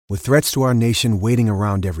With threats to our nation waiting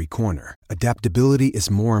around every corner, adaptability is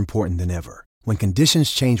more important than ever. When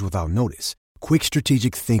conditions change without notice, quick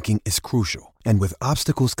strategic thinking is crucial. And with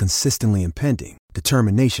obstacles consistently impending,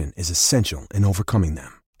 determination is essential in overcoming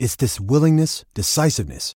them. It's this willingness,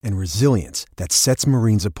 decisiveness, and resilience that sets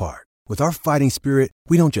Marines apart. With our fighting spirit,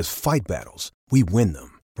 we don't just fight battles, we win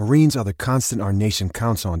them. Marines are the constant our nation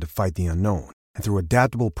counts on to fight the unknown. And through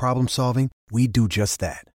adaptable problem solving, we do just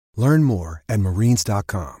that. Learn more at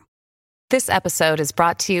marines.com. This episode is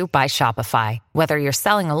brought to you by Shopify. Whether you're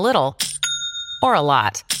selling a little or a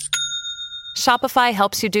lot, Shopify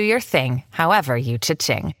helps you do your thing, however you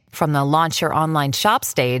cha-ching. From the launch your online shop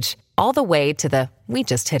stage, all the way to the we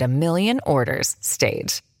just hit 1 million orders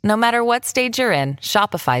stage. No matter what stage you're in,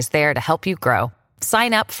 Shopify's there to help you grow.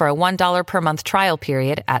 Sign up for a $1 per month trial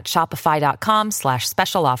period at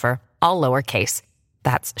shopify.com/special offer, all lowercase.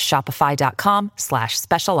 That's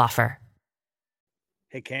shopify.com/special offer.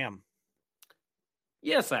 Hey, Cam.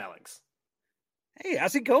 Yes, Alex. Hey,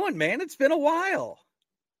 how's it going, man? It's been a while.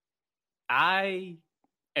 I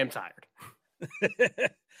am tired.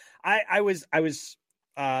 I was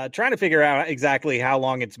trying to figure out exactly how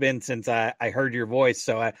long it's been since I heard your voice.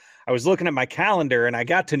 So I was looking at my calendar and I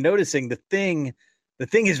got to noticing the thing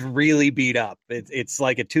is really beat up. It's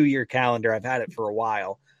like a 2-year calendar. I've had it for a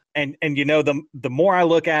while. And you know, the more I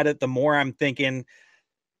look at it, the more I'm thinking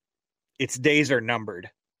its days are numbered.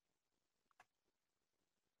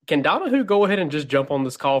 Can Donahue go ahead and just jump on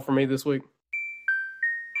this call for me this week?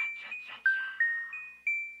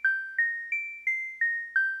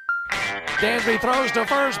 Dansby throws to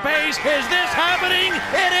first base. Is this happening?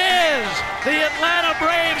 It is! The Atlanta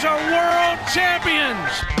Braves are world champions!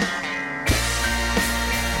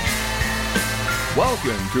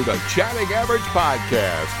 Welcome to the Chatting Average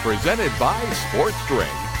Podcast, presented by Sports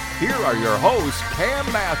Drink. Here are your hosts,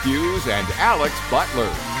 Cam Matthews and Alex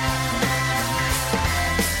Butler.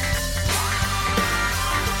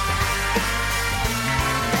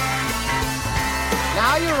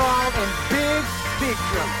 Now you're all in big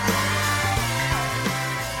trouble.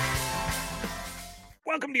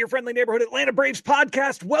 Welcome to your friendly neighborhood Atlanta Braves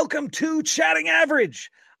podcast. Welcome to Chatting Average.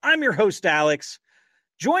 I'm your host, Alex,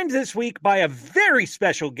 joined this week by a very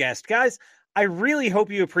special guest. Guys, I really hope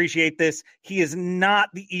you appreciate this. He is not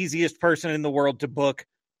the easiest person in the world to book.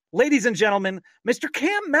 Ladies and gentlemen, Mr.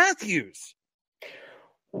 Cam Matthews.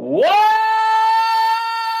 What?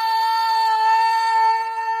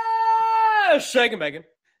 Shaking bacon.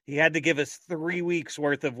 He had to give us 3 weeks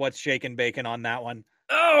worth of what's shaking bacon on that one.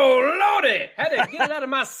 Oh, Lordy! Had to get it out of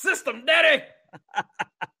my system, Daddy.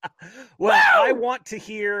 Well, Woo! I want to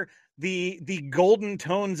hear the golden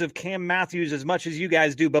tones of Cam Matthews as much as you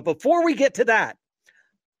guys do. But before we get to that,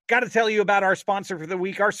 got to tell you about our sponsor for the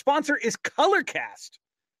week. Our sponsor is Colorcast.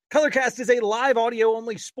 Colorcast is a live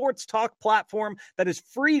audio-only sports talk platform that is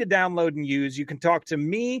free to download and use. You can talk to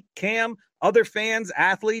me, Cam, other fans,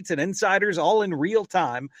 athletes, and insiders all in real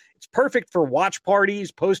time. It's perfect for watch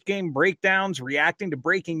parties, post-game breakdowns, reacting to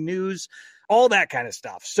breaking news, all that kind of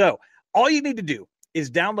stuff. So all you need to do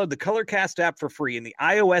is download the Colorcast app for free in the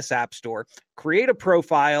iOS App Store, create a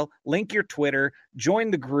profile, link your Twitter,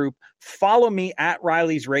 join the group, follow me at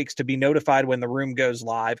Riley's Rakes to be notified when the room goes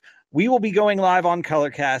live. We will be going live on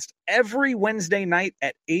Colorcast every Wednesday night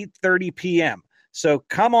at 8:30 p.m. So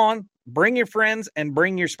come on, bring your friends, and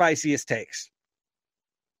bring your spiciest takes.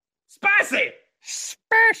 Spicy!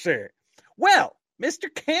 Spicy! Well, Mr.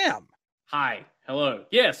 Cam. Hi. Hello.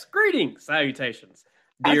 Yes. Greetings. Salutations.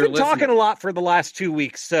 I've Dear been listener. talking a lot for the last 2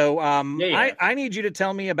 weeks, so Yeah. I need you to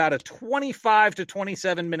tell me about a 25 to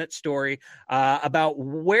 27-minute story about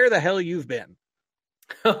where the hell you've been.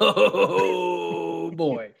 Oh,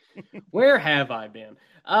 boy. Where have I been?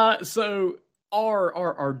 So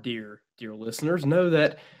our dear listeners know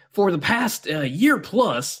that for the past year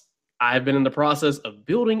plus, I've been in the process of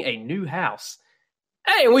building a new house.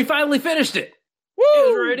 Hey, we finally finished it. Woo!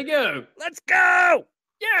 It was ready to go. Let's go!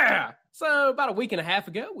 Yeah. So about a week and a half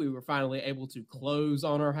ago, we were finally able to close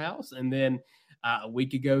on our house. And then a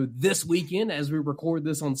week ago this weekend, as we record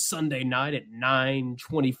this on Sunday night at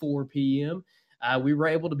 9:24 p.m., we were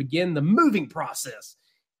able to begin the moving process.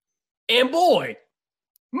 And boy,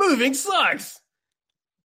 moving sucks.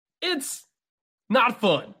 It's not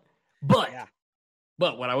fun. But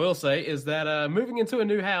what I will say is that moving into a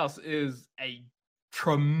new house is a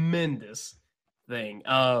tremendous thing.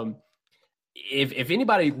 If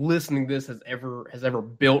anybody listening to this has ever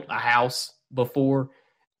built a house before,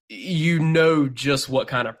 you know just what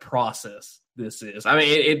kind of process this is. I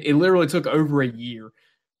mean, it literally took over a year,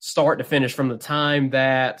 start to finish, from the time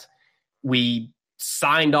that we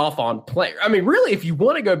signed off on play. I mean, really, if you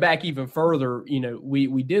want to go back even further,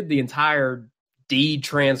 we did the entire deed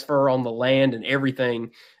transfer on the land and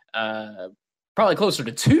everything probably closer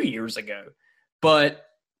to 2 years ago. But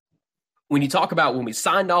when you talk about when we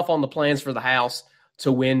signed off on the plans for the house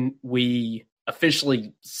to when we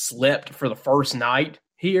officially slept for the first night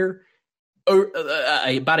here,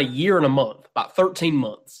 about a year and a month, about 13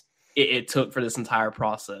 months it took for this entire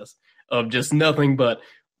process of just nothing but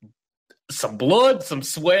some blood, some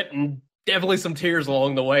sweat, and definitely some tears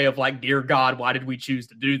along the way of like, dear God, why did we choose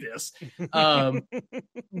to do this?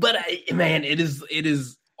 But man, it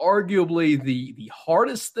is arguably the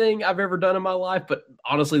hardest thing I've ever done in my life, but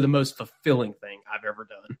honestly, the most fulfilling thing I've ever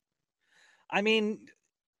done. I mean,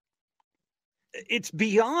 it's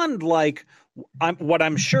beyond like what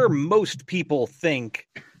I'm sure most people think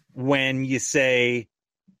when you say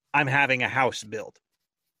I'm having a house built.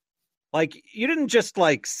 Like, you didn't just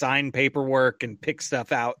like sign paperwork and pick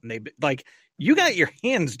stuff out, and you got your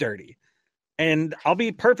hands dirty. And I'll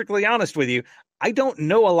be perfectly honest with you, I don't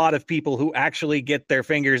know a lot of people who actually get their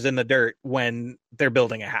fingers in the dirt when they're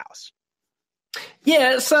building a house.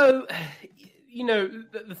 Yeah, so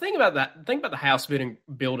the thing about the house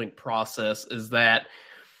building process is that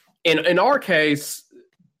in our case,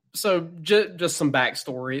 so just some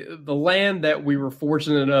backstory. The land that we were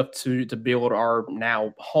fortunate enough to build our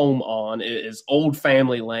now home on is old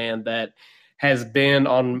family land that has been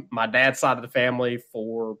on my dad's side of the family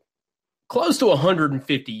for close to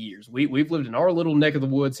 150 years. We've lived in our little neck of the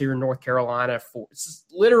woods here in North Carolina for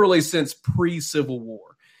literally since pre-Civil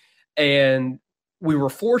War. And we were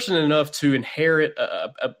fortunate enough to inherit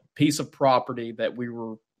a piece of property that we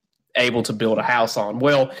were able to build a house on.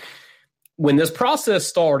 Well, when this process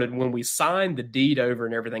started, when we signed the deed over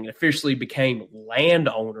and everything, and officially became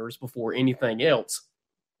landowners before anything else,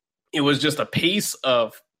 it was just a piece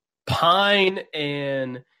of pine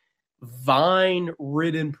and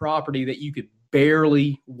vine-ridden property that you could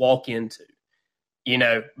barely walk into.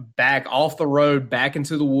 Back off the road, back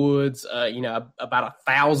into the woods, about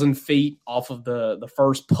 1,000 feet off of the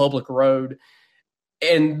first public road.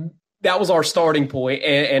 And that was our starting point.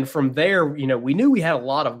 And from there, we knew we had a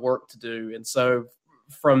lot of work to do. And so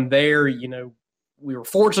from there, we were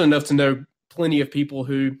fortunate enough to know plenty of people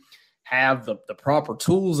who have the proper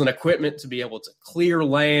tools and equipment to be able to clear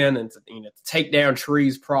land and to take down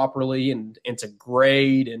trees properly and to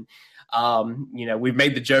grade. And, we've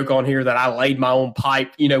made the joke on here that I laid my own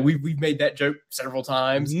pipe. We've made that joke several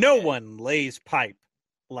times. No one lays pipe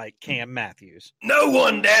like Cam Matthews. No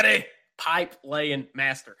one, Daddy. Pipe laying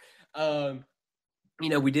master.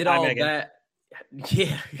 We did all of that.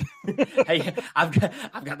 Yeah. Hey, I've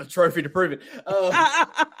got the trophy to prove it.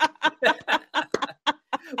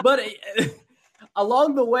 But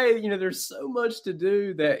along the way, there's so much to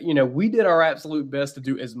do that, we did our absolute best to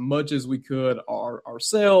do as much as we could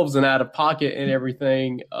ourselves and out of pocket and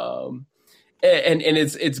everything. And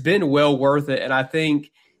it's been well worth it. And I think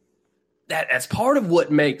that's part of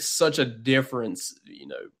what makes such a difference,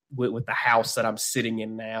 with the house that I'm sitting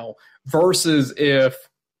in now versus if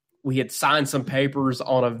we had signed some papers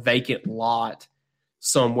on a vacant lot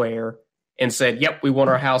somewhere and said, yep, we want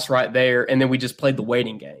our house right there. And then we just played the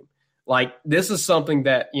waiting game. Like, this is something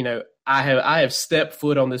that, I have stepped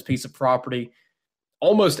foot on this piece of property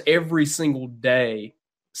almost every single day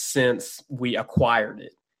since we acquired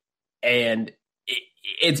it. And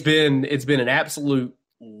it's been an absolute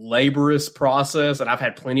laborious process, and I've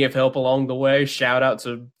had plenty of help along the way. Shout out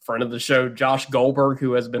to friend of the show, Josh Goldberg,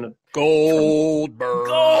 who has been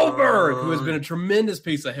a tremendous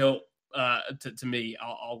piece of help to me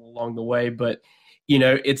all along the way. But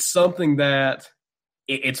it's something that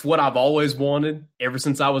it's what I've always wanted ever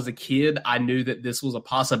since I was a kid. I knew that this was a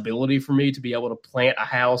possibility for me to be able to plant a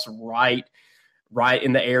house right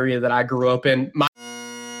in the area that I grew up in.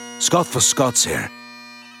 Scott for Scott's here.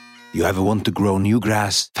 You ever want to grow new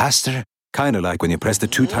grass faster? Kind of like when you press the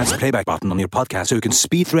 2x playback button on your podcast so you can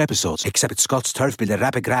speed through episodes. Except at Scott's Turf Builder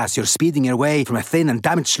Rapid Grass, you're speeding your way from a thin and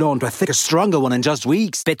damaged lawn to a thicker, stronger one in just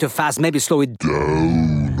weeks. Bit too fast, maybe slow it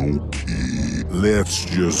down, okay. Let's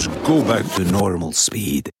just go back to normal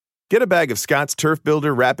speed. Get a bag of Scott's Turf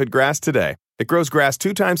Builder Rapid Grass today. It grows grass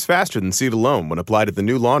 2 times faster than seed alone when applied at the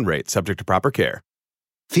new lawn rate, subject to proper care.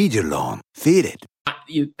 Feed your lawn. Feed it.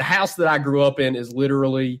 The house that I grew up in is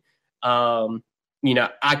literally... I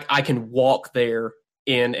can walk there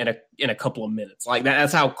in a couple of minutes. Like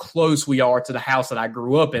that's how close we are to the house that I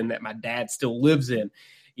grew up in, that my dad still lives in.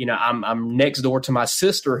 I'm next door to my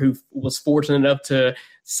sister, who was fortunate enough to,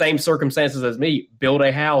 same circumstances as me, build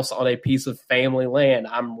a house on a piece of family land.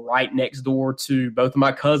 I'm right next door to both of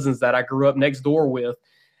my cousins that I grew up next door with.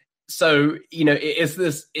 so,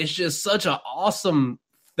 it's just such an awesome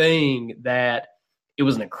thing that it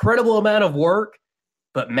was an incredible amount of work.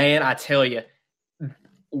 But man, I tell you,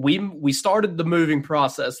 we started the moving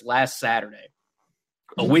process last Saturday.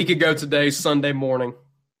 A week ago today, Sunday morning,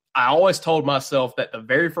 I always told myself that the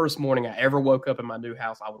very first morning I ever woke up in my new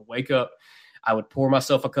house, I would wake up, I would pour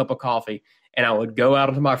myself a cup of coffee, and I would go out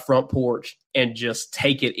onto my front porch and just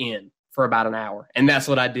take it in for about an hour. And that's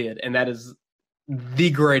what I did. And that is the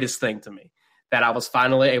greatest thing to me, that I was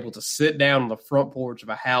finally able to sit down on the front porch of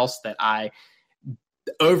a house that I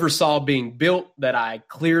oversaw being built, that I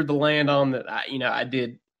cleared the land on, that I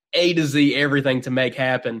did A to Z everything to make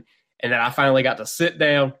happen. And then I finally got to sit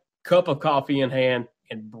down, cup of coffee in hand,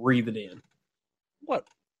 and breathe it in. What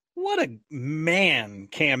a man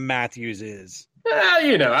Cam Matthews is.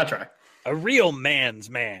 I try. A real man's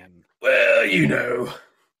man. Well,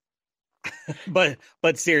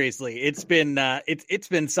 but seriously, it's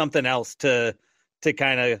been something else to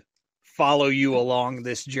kind of follow you along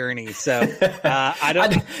this journey. So I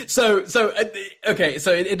don't. Okay.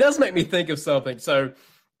 So it does make me think of something. So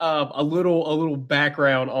a little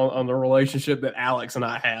background on the relationship that Alex and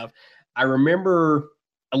I have. I remember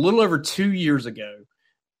a little over 2 years ago,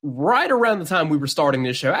 right around the time we were starting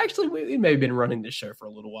this show. Actually, we may have been running this show for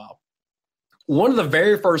a little while. One of the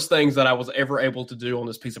very first things that I was ever able to do on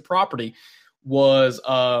this piece of property was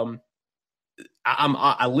I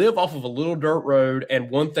live off of a little dirt road, and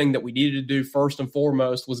one thing that we needed to do first and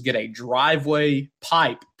foremost was get a driveway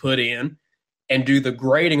pipe put in and do the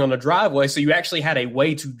grading on the driveway, so you actually had a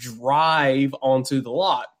way to drive onto the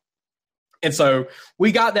lot. And so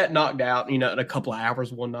we got that knocked out, in a couple of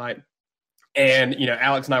hours one night. And,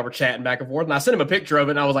 Alex and I were chatting back and forth, and I sent him a picture of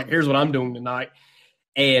it, and I was like, here's what I'm doing tonight.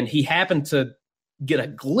 And he happened to get a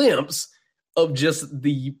glimpse of just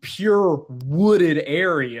the pure wooded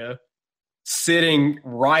area sitting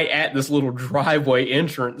right at this little driveway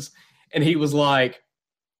entrance. And he was like,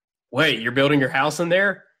 wait, you're building your house in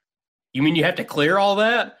there? You mean you have to clear all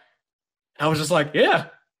that? I was just like, yeah.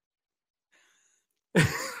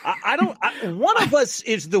 One of us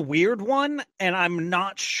is the weird one, and I'm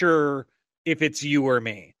not sure if it's you or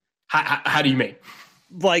me. How do you mean?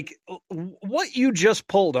 Like, what you just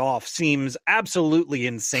pulled off seems absolutely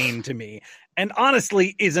insane to me, and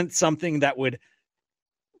honestly isn't something that would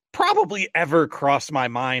probably ever cross my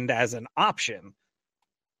mind as an option.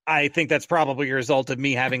 I think that's probably a result of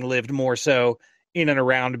me having lived more so in and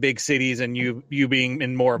around big cities and you being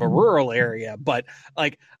in more of a rural area. But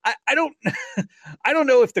like, I don't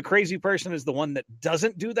know if the crazy person is the one that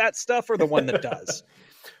doesn't do that stuff or the one that does.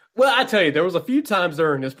 Well, I tell you, there was a few times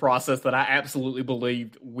during this process that I absolutely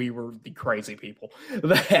believed we were the crazy people.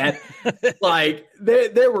 That, like,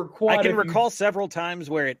 there were quite. I can recall several times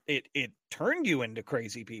where it turned you into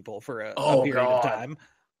crazy people for a period of time.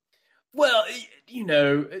 Well,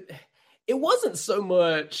 it wasn't so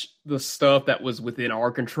much the stuff that was within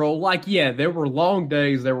our control. Like, yeah, there were long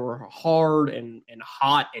days. There were hard and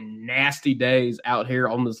hot and nasty days out here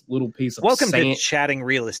on this little piece of Welcome sand. to Chatting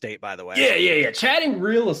Real Estate, by the way. Yeah. Chatting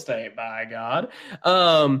Real Estate, by God.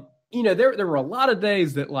 There were a lot of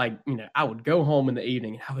days that, like, I would go home in the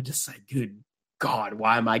evening and I would just say, good God,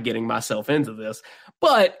 why am I getting myself into this?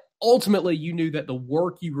 But ultimately, you knew that the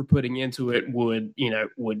work you were putting into it would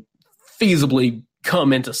feasibly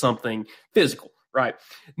come into something physical, right?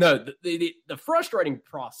 No, the frustrating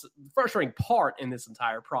part in this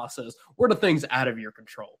entire process were the things out of your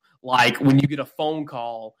control. Like when you get a phone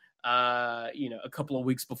call, a couple of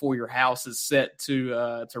weeks before your house is set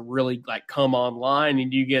to really like come online,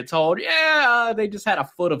 and you get told, they just had a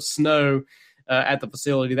foot of snow at the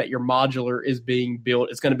facility that your modular is being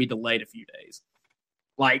built. It's going to be delayed a few days.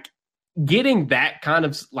 Like getting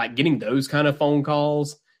those kind of phone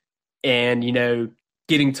calls. And,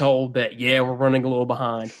 getting told that, we're running a little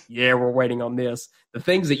behind. Yeah, we're waiting on this. The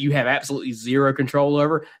things that you have absolutely zero control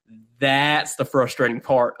over, that's the frustrating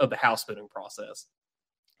part of the house building process.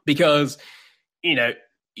 Because,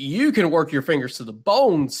 you can work your fingers to the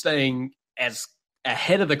bone staying as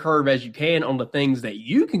ahead of the curve as you can on the things that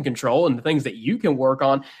you can control and the things that you can work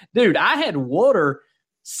on. Dude, I had water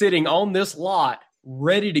sitting on this lot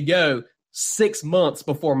ready to go 6 months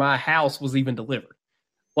before my house was even delivered.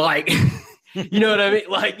 Like, you know what I mean?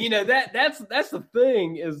 Like, that's the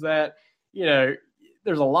thing is that, there's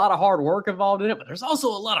a lot of hard work involved in it, but there's also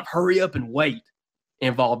a lot of hurry up and wait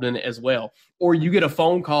involved in it as well. Or you get a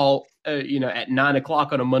phone call, at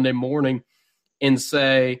 9:00 on a Monday morning and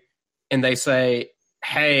they say,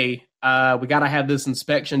 hey, we got to have this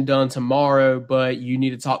inspection done tomorrow, but you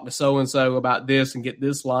need to talk to so-and-so about this and get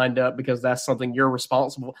this lined up because that's something you're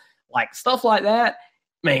responsible. Like stuff like that,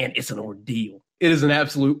 man, it's an ordeal. It is an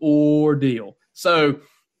absolute ordeal. So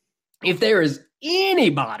if there is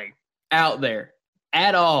anybody out there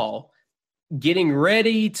at all getting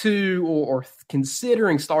ready to or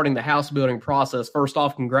considering starting the house building process, first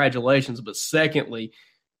off, congratulations. But secondly,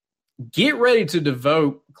 get ready to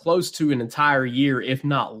devote close to an entire year, if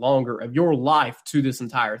not longer, of your life to this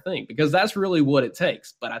entire thing, because that's really what it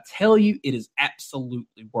takes. But I tell you, it is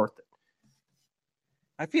absolutely worth it.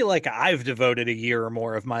 I feel like I've devoted a year or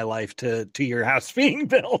more of my life to your house being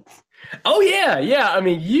built. Oh yeah. I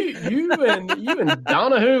mean, you and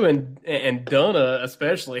Donahue and Donna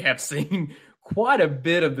especially have seen quite a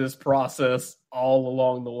bit of this process all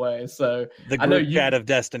along the way. So the group chat of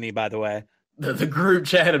destiny, by the way. The group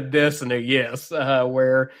chat of destiny, yes,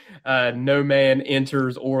 where no man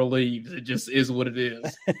enters or leaves. It just is what it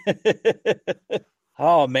is.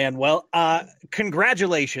 Oh man, well,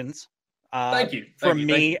 congratulations. Thank you. From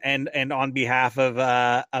me and on behalf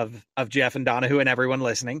of Jeff and Donahue and everyone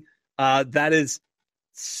listening. That is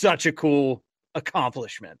such a cool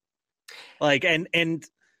accomplishment. Like, and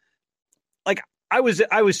like I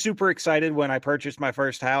was super excited when I purchased my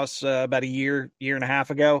first house about a year and a half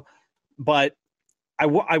ago, but I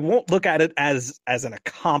won't look at it as an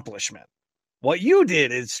accomplishment. What you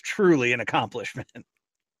did is truly an accomplishment.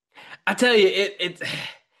 I tell you,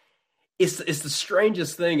 it's the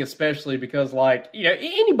strangest thing, especially because, like, you know,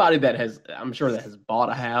 anybody that has bought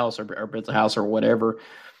a house or built a house or whatever,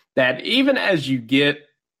 that even as you get,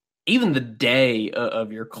 even the day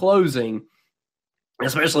of your closing,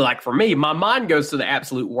 especially like for me, my mind goes to the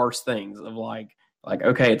absolute worst things of like,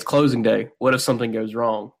 okay, it's closing day. What if something goes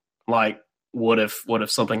wrong? Like, what if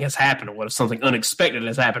something has happened? What if something unexpected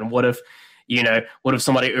has happened? What if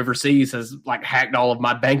somebody overseas has like hacked all of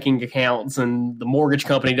my banking accounts and the mortgage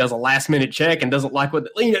company does a last minute check and doesn't like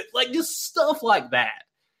like just stuff like that.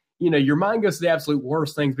 You know, your mind goes to the absolute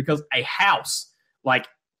worst things because a house, like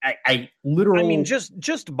a literal. I mean,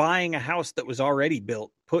 just buying a house that was already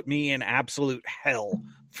built put me in absolute hell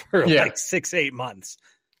for like 6-8 months.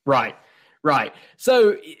 Right.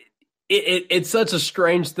 So it's such a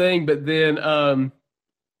strange thing, but then,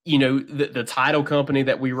 you know, the title company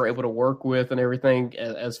that we were able to work with and everything,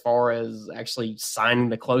 as far as actually signing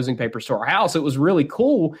the closing papers to our house, it was really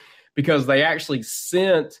cool because they actually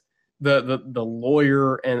sent the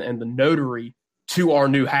lawyer and the notary to our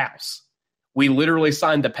new house. We literally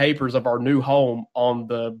signed the papers of our new home on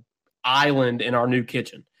the island in our new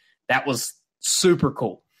kitchen. That was super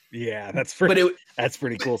cool. Yeah, that's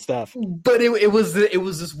pretty cool stuff. But it was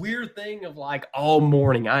this weird thing of like all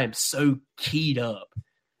morning I am so keyed up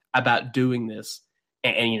about doing this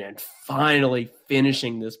and you know, finally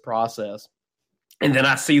finishing this process. And then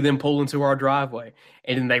I see them pull into our driveway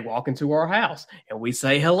and then they walk into our house and we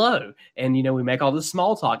say hello. And, you know, we make all this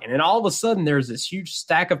small talk. And then all of a sudden there's this huge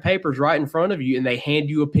stack of papers right in front of you and they hand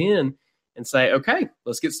you a pen and say, okay,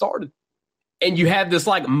 let's get started. And you have this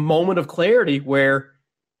like moment of clarity where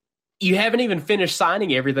you haven't even finished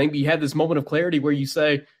signing everything, but you have this moment of clarity where you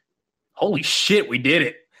say, holy shit, we did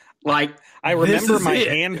it. Like, I remember my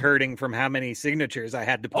hand hurting from how many signatures I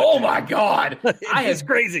had to put. Oh my God. It's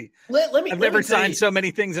crazy. I've never signed so many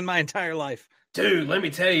things in my entire life. Dude, let me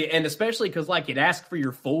tell you, and especially because like it asked for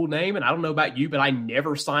your full name, and I don't know about you, but I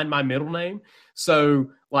never signed my middle name. So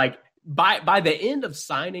like by the end of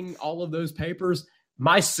signing all of those papers,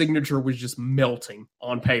 my signature was just melting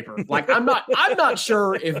on paper. Like I'm not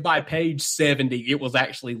sure if by page 70 it was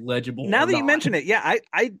actually legible. Now that you mention it, yeah,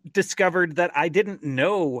 I discovered that I didn't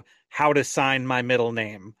know how to sign my middle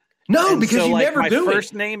name. No, because so, you like, never do it. My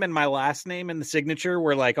first name and my last name in the signature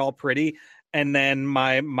were like all pretty, and then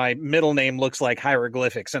my middle name looks like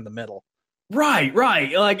hieroglyphics in the middle. Right.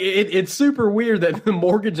 Like it's super weird that the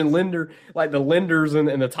mortgage and lender, like the lenders and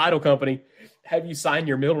the title company, have you sign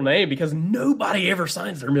your middle name because nobody ever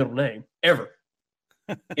signs their middle name ever.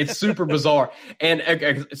 It's super bizarre. And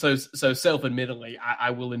so self-admittedly,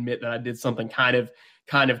 I will admit that I did something kind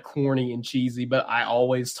of corny and cheesy, but I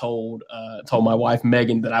always told my wife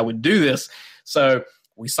Megan that I would do this. So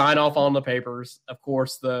we sign off on the papers. Of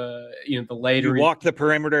course, the later you walk the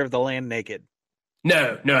perimeter of the land naked.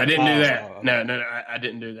 No, I didn't do that. No, I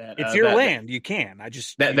didn't do that. It's your land. You can. I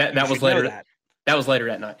just that was later. That was later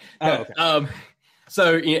that night. Okay.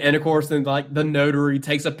 So, and of course, then like the notary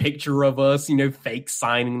takes a picture of us, you know, fake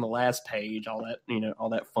signing the last page, all that, you know, all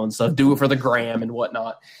that fun stuff. Do it for the gram and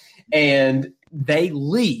whatnot. And they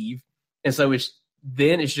leave, and so it's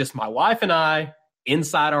just my wife and I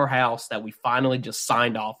inside our house that we finally just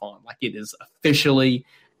signed off on, like it is officially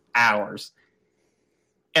ours.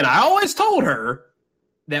 And I always told her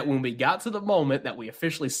that when we got to the moment that we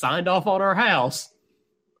officially signed off on our house,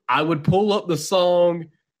 I would pull up the song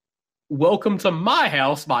Welcome to My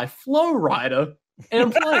House by Flo Rida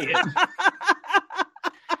and play it.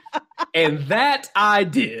 And that I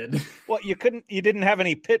did. What, you didn't have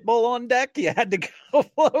any Pitbull on deck? You had to go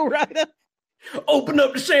Flo Rida? Open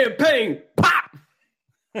up the champagne. Pop!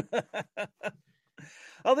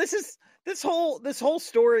 Oh, this whole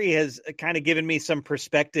story has kind of given me some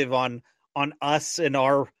perspective on us and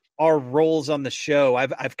our roles on the show.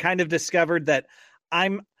 I've kind of discovered that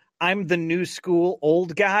I'm the new school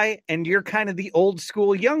old guy and you're kind of the old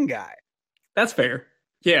school young guy. That's fair.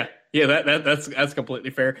 Yeah, that's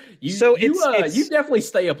completely fair. You definitely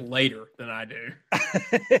stay up later than I do.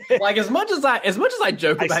 Like as much as I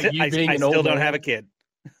joke about you being an old, I still don't have a kid.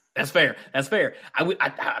 That's fair.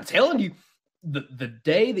 I'm telling you, the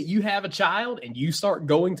day that you have a child and you start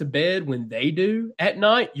going to bed when they do at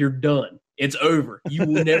night, you're done. It's over. You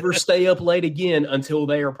will never stay up late again until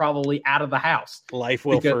they are probably out of the house. Life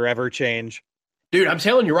will forever change. Dude, I'm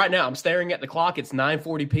telling you right now, I'm staring at the clock. It's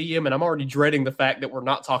 9:40 p.m. and I'm already dreading the fact that we're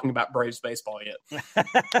not talking about Braves baseball yet.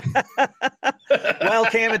 Well,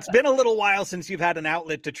 Cam, it's been a little while since you've had an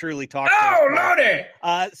outlet to truly talk. Oh, Lordy!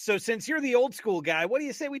 So since you're the old school guy, what do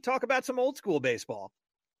you say we talk about some old school baseball?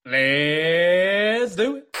 Let's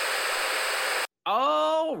do it.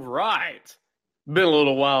 All right. Been a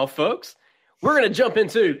little while, folks. We're going to jump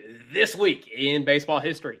into This Week in Baseball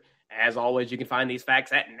History. As always, you can find these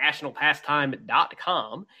facts at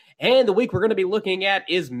nationalpastime.com. And the week we're going to be looking at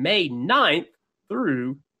is May 9th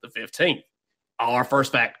through the 15th. Our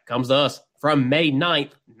first fact comes to us from May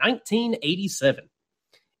 9th, 1987.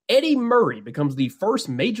 Eddie Murray becomes the first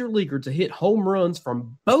major leaguer to hit home runs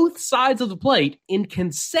from both sides of the plate in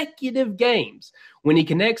consecutive games when he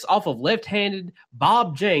connects off of left-handed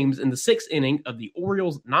Bob James in the 6th inning of the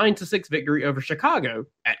Orioles' 9-6 victory over Chicago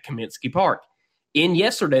at Comiskey Park. In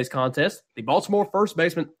yesterday's contest, the Baltimore first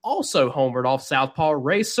baseman also homered off southpaw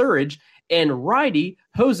Ray Surridge and righty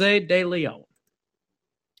Jose De Leon.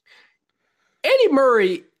 Eddie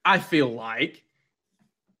Murray, I feel like,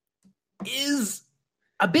 is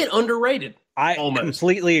a bit underrated. I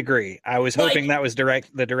completely agree. I was hoping that was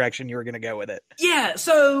the direction you were going to go with it. Yeah,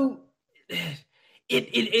 so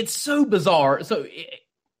it's so bizarre. So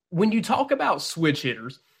when you talk about switch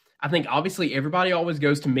hitters, I think obviously everybody always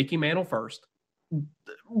goes to Mickey Mantle first.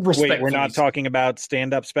 Wait, we're not talking about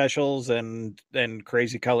stand-up specials and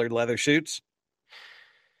crazy colored leather suits?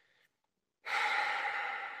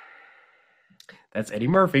 That's Eddie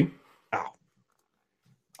Murphy. Oh.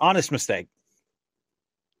 Honest mistake.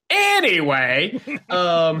 Anyway,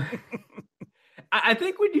 I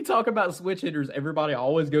think when you talk about switch hitters, everybody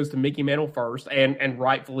always goes to Mickey Mantle first, and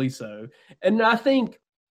rightfully so. And I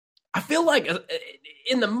feel like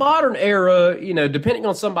in the modern era, you know, depending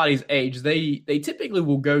on somebody's age, they typically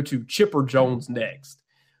will go to Chipper Jones next.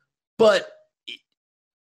 But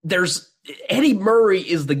Eddie Murray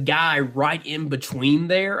is the guy right in between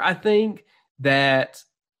there, I think, that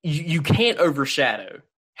you can't overshadow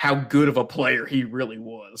how good of a player he really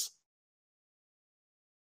was.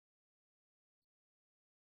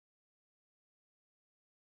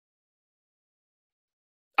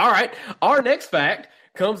 All right, our next fact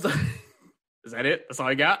comes... Is that it? That's all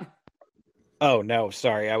I got? Oh, no.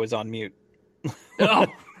 Sorry. I was on mute. Oh.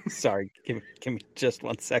 Sorry. Give me just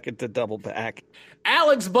 1 second to double back.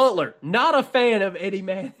 Alex Butler, not a fan of Eddie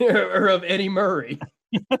or of Eddie Murray.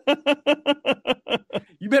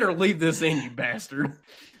 You better leave this in, you bastard.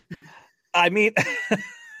 I mean,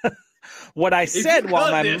 what I said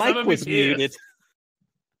while my mic was muted.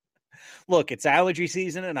 Look, it's allergy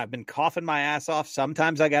season, and I've been coughing my ass off.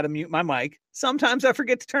 Sometimes I got to mute my mic. Sometimes I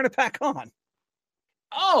forget to turn it back on.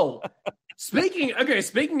 Oh, speaking of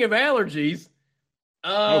allergies.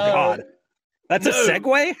 Oh, God. That's a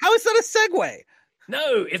segue? How is that a segue?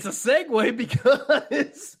 No, it's a segue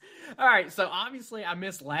because... All right, so obviously I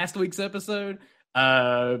missed last week's episode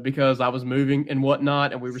because I was moving and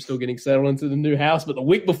whatnot, and we were still getting settled into the new house. But the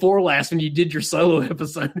week before last, when you did your solo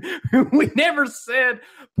episode, we never said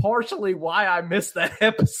partially why I missed that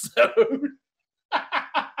episode.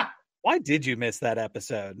 Why did you miss that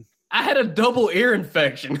episode? I had a double ear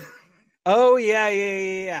infection. Oh,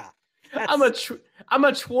 yeah. I'm a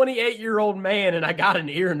 28-year-old man, and I got an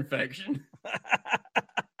ear infection.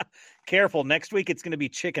 Careful. Next week, it's going to be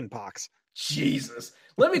chicken pox. Jesus.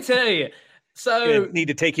 Let me tell you. So need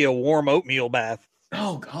to take you a warm oatmeal bath.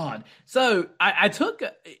 Oh God. So I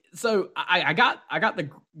got the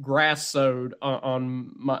grass sowed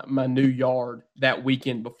on my new yard that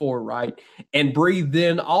weekend before, right? And breathed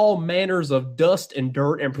in all manners of dust and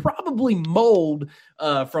dirt and probably mold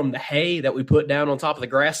from the hay that we put down on top of the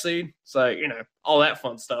grass seed. So, you know, all that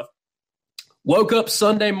fun stuff. Woke up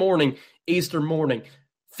Sunday morning, Easter morning,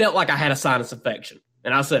 felt like I had a sinus infection.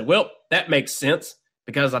 And I said, well, that makes sense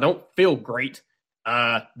because I don't feel great.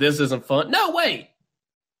 This isn't fun. No, wait.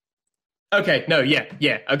 Okay, no, yeah,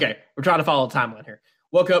 okay. We're trying to follow the timeline here.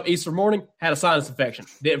 Woke up Easter morning, had a sinus infection.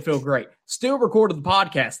 Didn't feel great. Still recorded the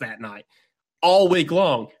podcast that night. All week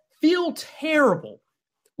long. Feel terrible.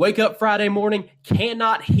 Wake up Friday morning,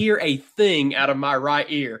 cannot hear a thing out of my right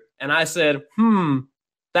ear. And I said,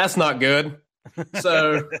 that's not good.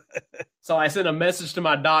 So I sent a message to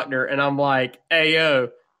my doctor, and I'm like, hey, yo,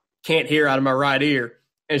 can't hear out of my right ear.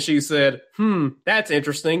 And she said, that's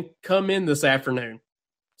interesting. Come in this afternoon.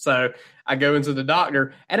 So I go into the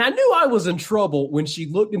doctor, and I knew I was in trouble when she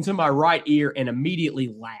looked into my right ear and immediately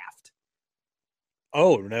laughed.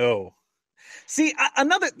 Oh, no. See,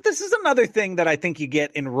 this is another thing that I think you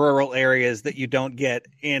get in rural areas that you don't get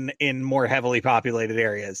in more heavily populated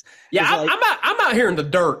areas. Yeah, I'm out here in the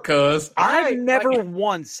dirt, cuz. I've never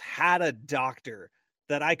once had a doctor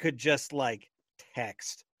that I could just like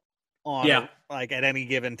text on like at any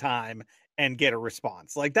given time and get a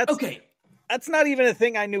response. Like that's okay. That's not even a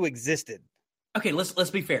thing I knew existed. Okay, let's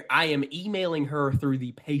be fair. I am emailing her through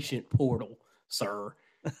the patient portal, sir.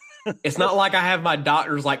 It's not like I have my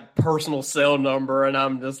doctor's like personal cell number and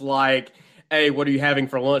I'm just like, hey, what are you having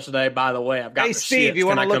for lunch today? By the way, I've got Hey, Steve, you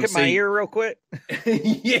want to look at my ear real quick?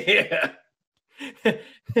 Yeah.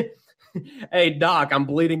 Hey, Doc, I'm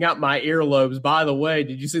bleeding out my earlobes. By the way,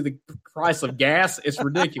 did you see the price of gas? It's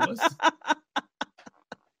ridiculous.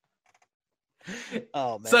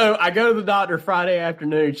 Oh, man. So I go to the doctor Friday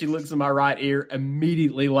afternoon. She looks at my right ear,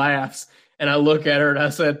 immediately laughs. And I look at her and I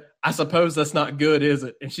said, I suppose that's not good, is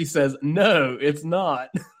it? And she says, no, it's not.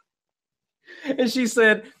 And she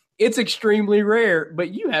said, it's extremely rare,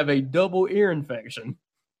 but you have a double ear infection.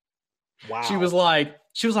 Wow. She was like,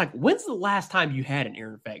 when's the last time you had an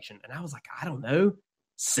ear infection? And I was like, I don't know,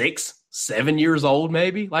 6, 7 years old,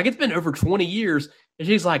 maybe. Like, it's been over 20 years. And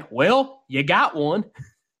she's like, well, you got one.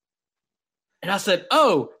 And I said,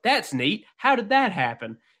 oh, that's neat. How did that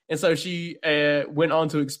happen? And so she went on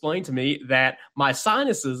to explain to me that my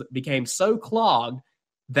sinuses became so clogged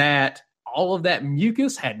that all of that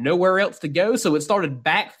mucus had nowhere else to go. So it started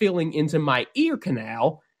backfilling into my ear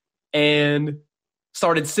canal and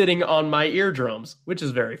started sitting on my eardrums, which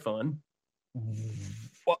is very fun.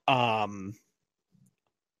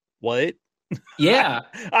 What? Yeah.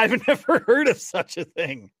 I've never heard of such a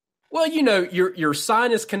thing. Well, you know, your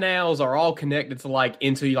sinus canals are all connected to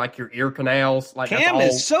into your ear canals. Like Cam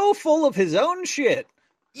is so full of his own shit.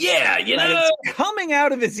 Yeah, you know, it's coming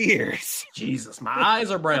out of his ears. Jesus, my eyes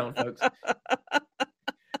are brown, folks.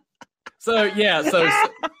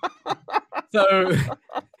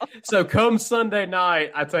 So come Sunday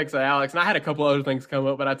night, I texted Alex, and I had a couple other things come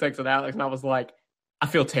up, but I texted Alex, and I was like, I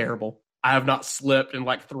feel terrible. I have not slept in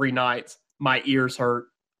like 3 nights. My ears hurt.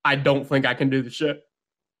 I don't think I can do the show.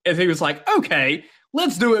 And he was like, okay,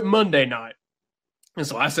 let's do it Monday night. And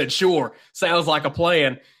so I said, sure, sounds like a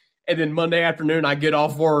plan. And then Monday afternoon, I get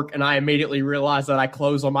off work, and I immediately realize that I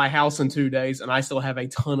close on my house in 2 days, and I still have a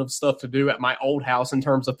ton of stuff to do at my old house in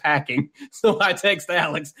terms of packing. So I text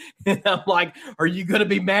Alex, and I'm like, are you going to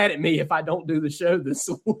be mad at me if I don't do the show this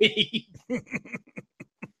week?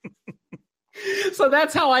 So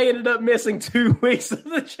that's how I ended up missing 2 weeks of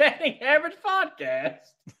the Chatting Average podcast.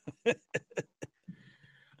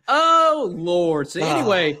 Oh, Lord. So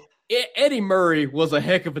anyway, Eddie Murray was a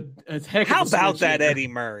heck of a How about that Eddie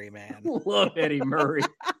Murray, man? Love Eddie Murray.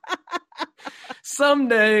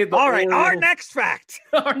 Someday. All right, our next fact.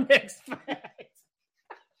 Our next fact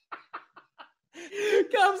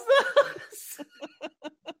comes to us.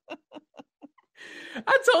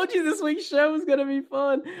 I told you this week's show was going to be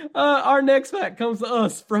fun. Our next fact comes to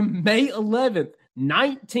us from May 11th,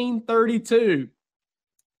 1932.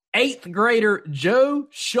 8th grader Joe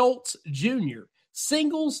Schultz Jr.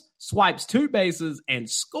 singles, swipes 2 bases, and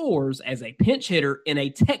scores as a pinch hitter in a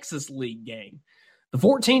Texas League game. The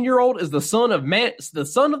 14-year-old is the son of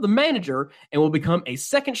the manager and will become a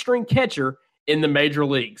second-string catcher in the major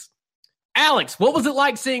leagues. Alex, what was it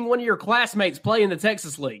like seeing one of your classmates play in the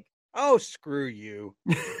Texas League? Oh, screw you.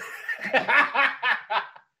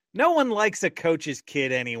 No one likes a coach's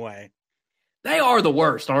kid anyway. They are the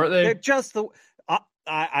worst, aren't they? They're just the...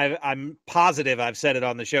 I'm positive I've said it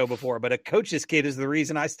on the show before, but a coach's kid is the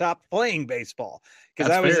reason I stopped playing baseball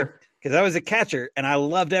because I was a catcher and I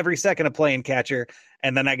loved every second of playing catcher.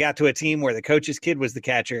 And then I got to a team where the coach's kid was the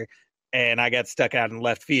catcher and I got stuck out in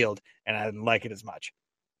left field and I didn't like it as much.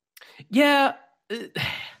 Yeah.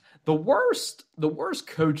 The worst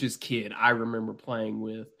coach's kid I remember playing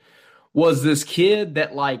with was this kid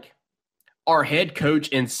that our head coach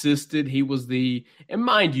insisted he was and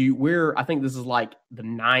mind you, I think this is like the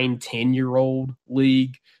 9-10-year-old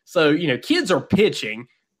league. So, kids are pitching,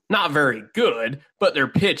 not very good, but they're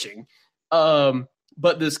pitching.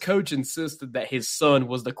 But this coach insisted that his son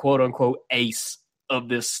was the quote unquote ace of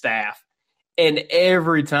this staff. And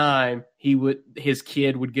every time his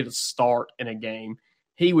kid would get a start in a game,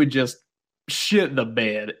 he would just shit the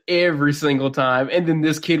bed every single time. And then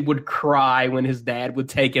this kid would cry when his dad would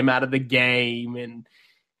take him out of the game. And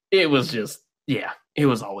it was just, it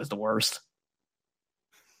was always the worst.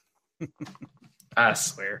 I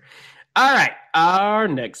swear. All right. Our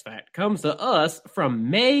next fact comes to us from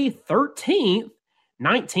May 13th,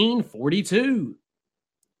 1942.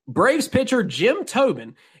 Braves pitcher Jim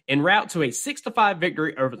Tobin, en route to a 6-5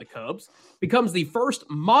 victory over the Cubs, becomes the first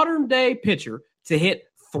modern-day pitcher to hit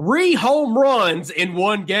 3 home runs in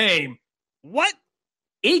one game. What?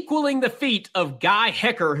 Equaling the feat of Guy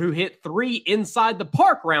Hecker, who hit 3 inside the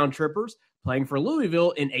park round trippers playing for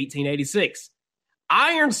Louisville in 1886.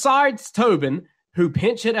 Ironsides Tobin, who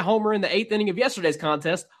pinch hit a homer in the 8th inning of yesterday's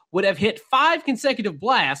contest, would have hit 5 consecutive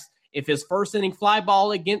blasts if his first inning fly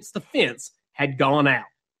ball against the fence had gone out.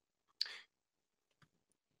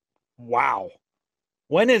 Wow.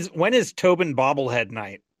 When is Tobin bobblehead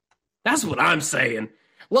night? That's what I'm saying.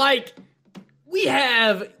 Like, we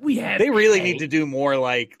have. They really need to do more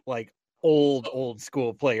like old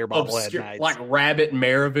school player bobblehead nights, like Rabbit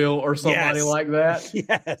Maryville or somebody like that.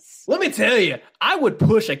 Yes. Let me tell you, I would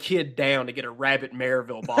push a kid down to get a Rabbit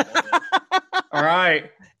Maryville bobblehead. All right.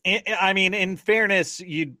 I mean, in fairness,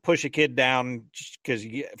 you'd push a kid down because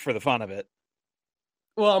for the fun of it.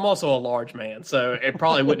 Well, I'm also a large man, so it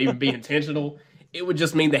probably wouldn't even be intentional. It would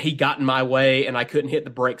just mean that he got in my way and I couldn't hit the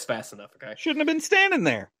brakes fast enough. Okay. Shouldn't have been standing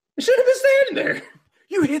there. Should have been standing there.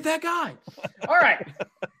 You hit that guy. All right.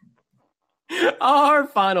 Our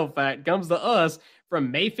final fact comes to us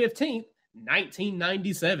from May 15th,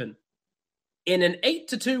 1997. In an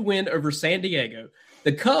 8-2 win over San Diego,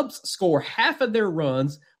 the Cubs score half of their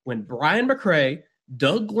runs when Brian McRae,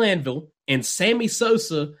 Doug Glanville, and Sammy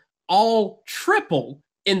Sosa all triple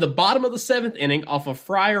in the bottom of the 7th inning off of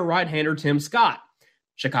Friar right-hander Tim Scott.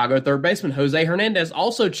 Chicago third baseman Jose Hernandez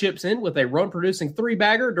also chips in with a run-producing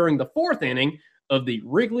 3-bagger during the 4th inning of the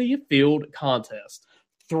Wrigley Field contest.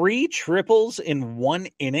 3 triples in 1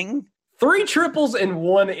 inning? 3 triples in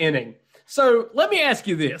 1 inning. So let me ask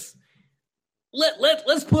you this.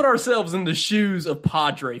 Let's put ourselves in the shoes of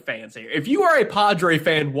Padre fans here. If you are a Padre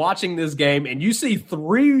fan watching this game and you see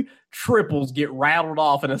 3 triples get rattled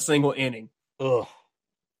off in a single inning,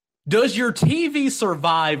 does your TV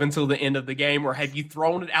survive until the end of the game, or have you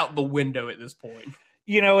thrown it out the window at this point?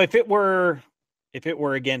 If it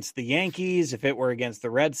were against the Yankees, if it were against the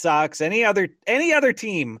Red Sox, any other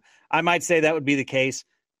team, I might say that would be the case.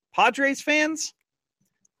 Padres fans,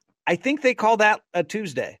 I think they call that a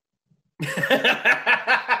Tuesday.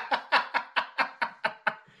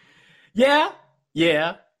 Yeah,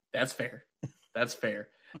 that's fair. That's fair.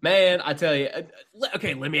 Man, I tell you,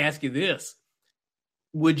 okay, let me ask you this.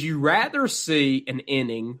 Would you rather see an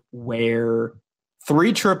inning where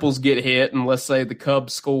 3 triples get hit and let's say the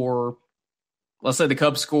Cubs score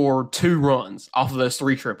 2 runs off of those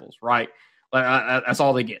 3 triples, right? That's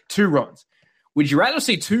all they get, 2 runs. Would you rather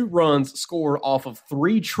see 2 runs scored off of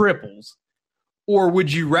 3 triples, or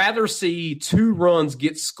would you rather see 2 runs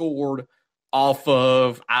get scored off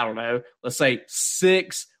of, I don't know, let's say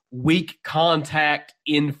 6 weak contact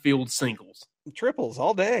infield singles? Triples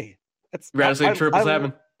all day. You rather see triples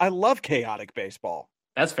happen? I love chaotic baseball.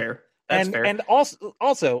 That's fair. Fair. And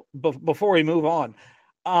also before we move on,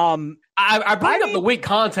 I bring up the weak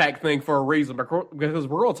contact thing for a reason, because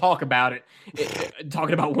we're going to talk about it,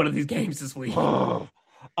 talking about one of these games this week. Because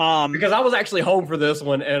I was actually home for this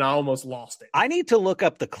one and I almost lost it. I need to look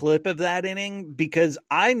up the clip of that inning because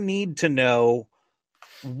I need to know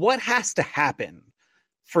what has to happen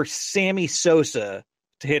for Sammy Sosa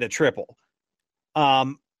to hit a triple.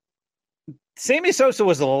 Sammy Sosa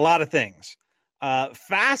was a lot of things.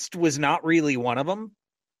 Fast was not really one of them.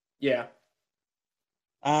 Yeah.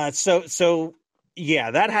 So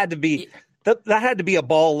yeah, that had to be that had to be a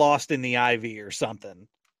ball lost in the ivy or something.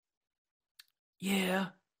 Yeah.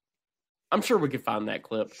 I'm sure we could find that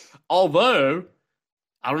clip. Although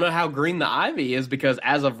I don't know how green the ivy is, because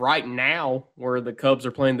as of right now, where the Cubs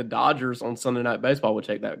are playing the Dodgers on Sunday Night Baseball, which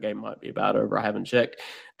that game might be about over. I haven't checked.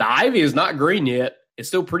 The ivy is not green yet. It's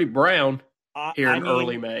still pretty brown here in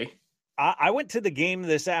early May. I went to the game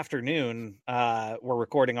this afternoon. We're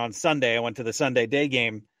recording on Sunday. I went to the Sunday day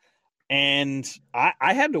game, and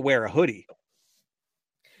I had to wear a hoodie.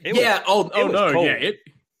 It was cold.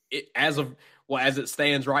 as it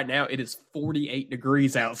stands right now, it is 48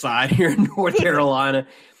 degrees outside here in North Carolina,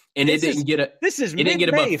 and it didn't get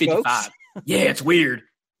above 55. Folks. Yeah, it's weird,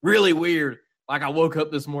 really weird. Like I woke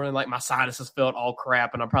up this morning, like my sinuses felt all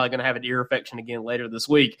crap, and I'm probably going to have an ear infection again later this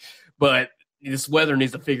week. But this weather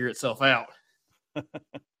needs to figure itself out.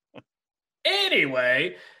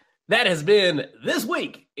 Anyway, that has been this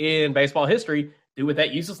week in baseball history. Do with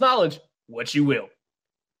that useless knowledge what you will.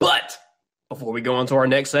 But before we go on to our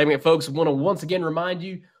next segment, folks, we want to once again remind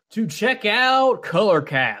you to check out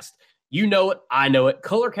Colorcast. You know it, I know it.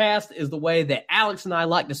 Colorcast is the way that Alex and I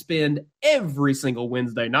like to spend every single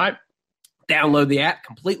Wednesday night. Download the app,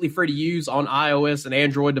 completely free to use on iOS and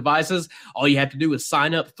Android devices. All you have to do is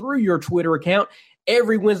sign up through your Twitter account.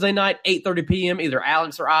 Every Wednesday night, 8:30 p.m., either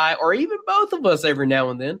Alex or I, or even both of us every now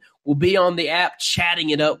and then, will be on the app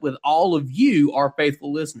chatting it up with all of you, our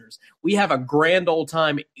faithful listeners. We have a grand old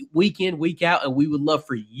time week in, week out, and we would love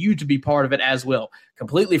for you to be part of it as well.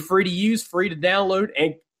 Completely free to use, free to download,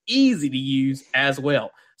 and easy to use as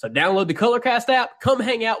well. So download the Colorcast app, come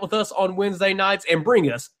hang out with us on Wednesday nights, and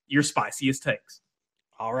bring us your spiciest takes.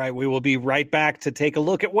 All right, we will be right back to take a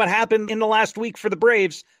look at what happened in the last week for the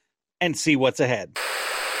Braves and see what's ahead.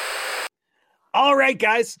 All right,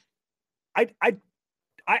 guys. I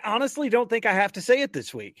honestly don't think I have to say it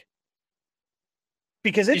this week.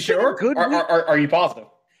 Because it's been a good week. Are you positive?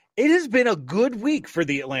 It has been a good week for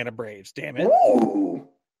the Atlanta Braves, damn it. Ooh.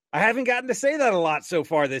 I haven't gotten to say that a lot so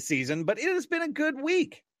far this season, but it has been a good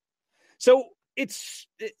week. So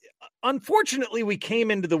unfortunately, we came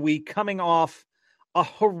into the week coming off a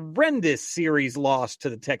horrendous series loss to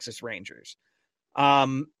the Texas Rangers.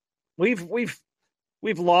 We've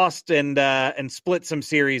lost and split some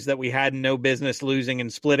series that we had no business losing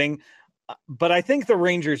and splitting, but I think the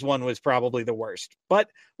Rangers one was probably the worst. But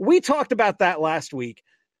we talked about that last week.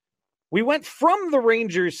 We went from the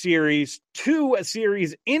Rangers series to a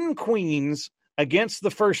series in Queens against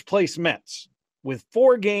the first place Mets with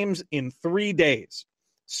 4 games in 3 days.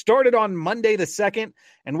 Started on Monday the 2nd,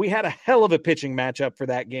 and we had a hell of a pitching matchup for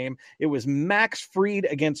that game. It was Max Fried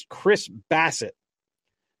against Chris Bassett.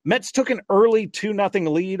 Mets took an early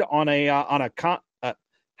 2-0 lead on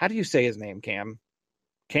how do you say his name, Cam?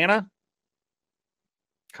 I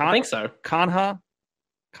think so. Kanya?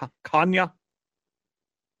 Kanya.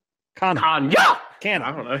 Canna.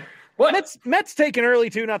 I don't know. What? Mets take an early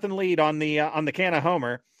 2-0 lead on the Canna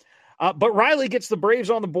homer. But Riley gets the Braves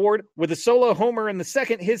on the board with a solo homer in the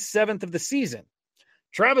second, his 7th of the season.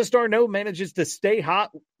 Travis d'Arnaud manages to stay hot,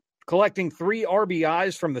 collecting 3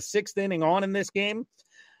 RBIs from the 6th inning on in this game.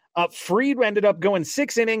 Fried ended up going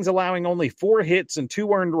 6 innings, allowing only 4 hits and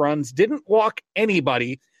 2 earned runs. Didn't walk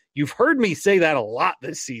anybody. You've heard me say that a lot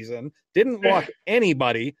this season. Didn't walk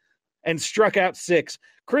anybody and struck out 6.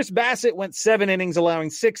 Chris Bassett went 7 innings, allowing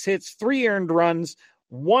 6 hits, 3 earned runs,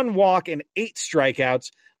 1 walk, and 8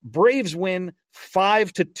 strikeouts. Braves win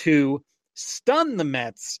 5-2, stun the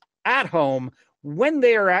Mets at home when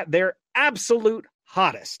they are at their absolute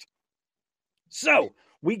hottest. So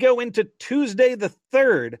we go into Tuesday the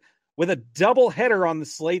 3rd with a doubleheader on the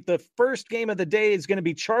slate. The first game of the day is going to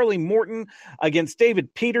be Charlie Morton against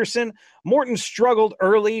David Peterson. Morton struggled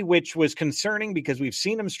early, which was concerning because we've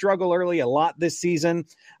seen him struggle early a lot this season.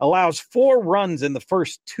 Allows 4 runs in the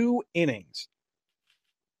first 2 innings.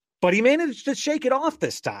 But he managed to shake it off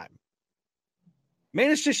this time.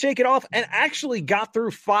 Managed to shake it off and actually got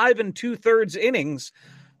through 5 2/3 innings,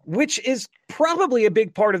 which is probably a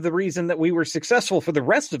big part of the reason that we were successful for the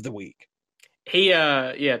rest of the week.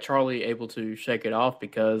 Charlie able to shake it off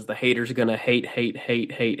because the haters are going to hate.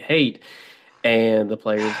 And the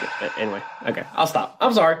players, anyway, okay, I'll stop.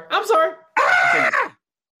 I'm sorry. Ah!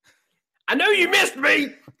 I know you missed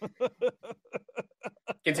me.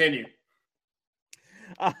 Continue.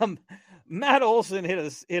 Matt Olson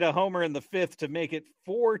hit a homer in the 5th to make it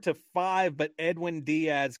 4-5, but Edwin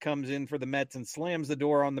Diaz comes in for the Mets and slams the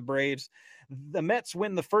door on the Braves. The Mets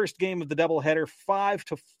win the first game of the doubleheader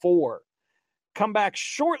 5-4. Come back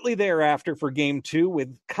shortly thereafter for game 2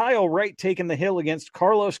 with Kyle Wright taking the hill against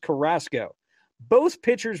Carlos Carrasco. Both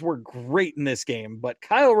pitchers were great in this game, but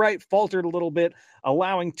Kyle Wright faltered a little bit,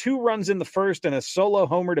 allowing 2 runs in the first and a solo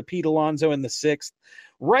homer to Pete Alonso in the 6th.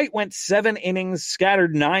 Wright went 7 innings,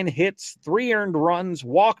 scattered 9 hits, 3 earned runs,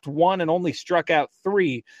 walked 1, and only struck out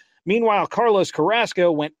 3. Meanwhile, Carlos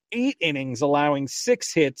Carrasco went 8 innings, allowing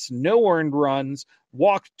 6 hits, no earned runs,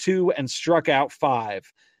 walked 2, and struck out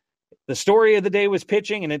 5. The story of the day was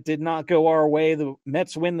pitching, and it did not go our way. The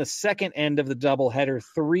Mets win the second end of the doubleheader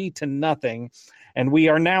 3-0, and we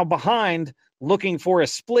are now behind, looking for a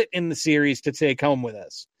split in the series to take home with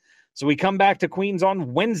us. So we come back to Queens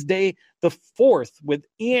on Wednesday, the 4th, with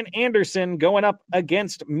Ian Anderson going up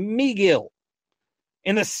against McGill.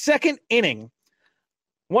 In the second inning,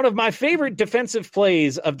 one of my favorite defensive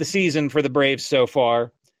plays of the season for the Braves so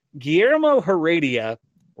far, Guillermo Heredia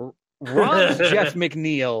robs Jeff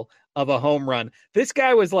McNeil of a home run. This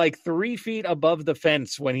guy was like 3 feet above the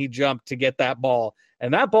fence when he jumped to get that ball,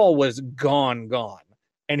 and that ball was gone,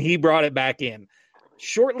 and he brought it back in.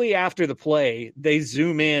 Shortly after the play, they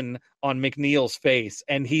zoom in on McNeil's face,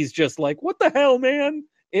 and he's just like, what the hell, man?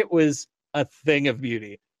 It was a thing of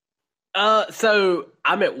beauty. So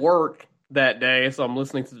I'm at work that day, so I'm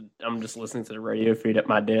just listening to the radio feed at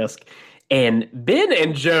my desk, and Ben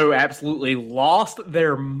and Joe absolutely lost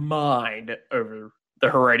their mind over the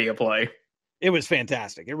Heredia play. It was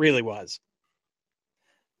fantastic. It really was.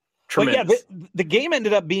 Tremendous. But yeah, the game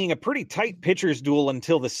ended up being a pretty tight pitcher's duel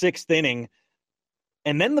until the 6th inning,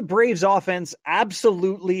 and then the Braves offense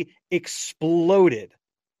absolutely exploded,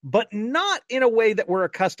 but not in a way that we're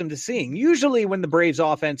accustomed to seeing. Usually when the Braves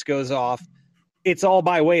offense goes off, it's all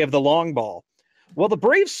by way of the long ball. Well, the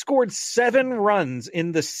Braves scored 7 runs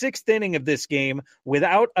in the 6th inning of this game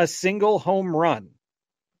without a single home run.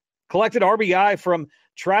 Collected RBI from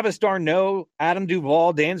Travis d'Arnaud, Adam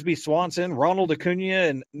Duvall, Dansby Swanson, Ronald Acuna,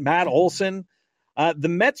 and Matt Olson. The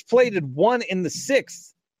Mets plated 1 in the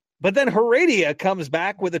 6th, but then Heredia comes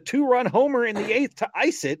back with a 2-run homer in the 8th to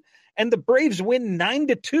ice it, and the Braves win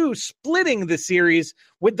 9-2, splitting the series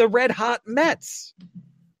with the red-hot Mets.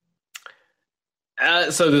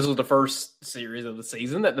 So this was the first series of the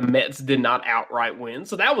season that the Mets did not outright win,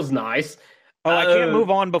 so that was nice. Oh, I can't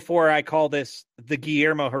move on before I call this the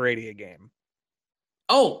Guillermo Heredia game.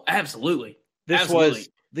 Oh, absolutely. This was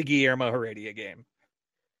the Guillermo Heredia game.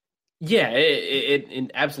 Yeah,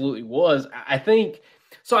 it absolutely was. I think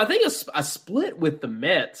a split with the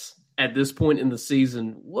Mets at this point in the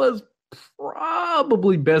season was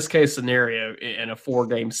probably best case scenario in a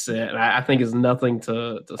 4-game set. I think is nothing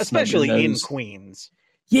to especially in Queens.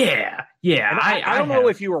 Yeah. I don't know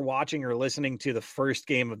if you were watching or listening to the first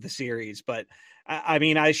game of the series, but I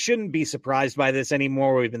mean, I shouldn't be surprised by this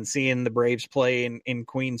anymore. We've been seeing the Braves play in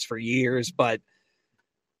Queens for years, but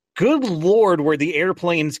good Lord, were the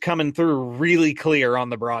airplanes coming through really clear on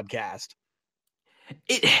the broadcast.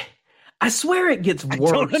 I swear it gets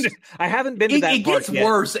worse. I haven't been to that It part gets yet.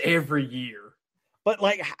 worse every year. But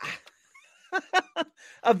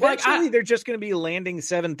eventually they're just going to be landing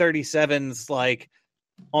 737s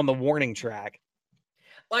on the warning track.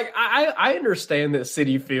 I understand that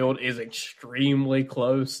Citi Field is extremely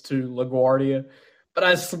close to LaGuardia, but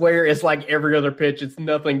I swear it's like every other pitch. It's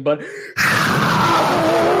nothing but.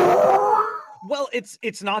 Well,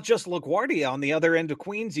 it's not just LaGuardia. On the other end of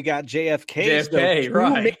Queens, you got JFK. JFK, so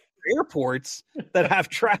right. Major airports that have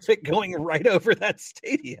traffic going right over that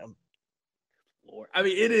stadium. Lord, I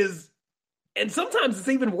mean, it is, and sometimes it's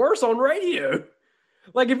even worse on radio.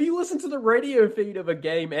 Like, if you listen to the radio feed of a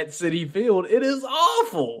game at Citi Field, it is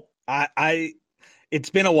awful. It's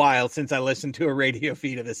been a while since I listened to a radio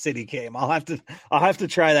feed of a City game. I'll have to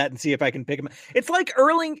try that and see if I can pick them. It's like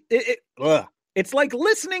it's like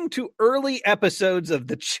listening to early episodes of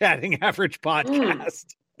the Chatting Average podcast.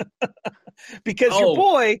 Because your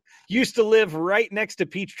boy used to live right next to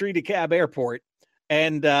Peachtree DeKalb Airport,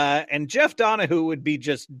 and Jeff Donahue would be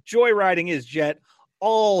just joyriding his jet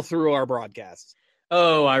all through our broadcasts.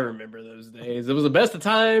 Oh, I remember those days. It was the best of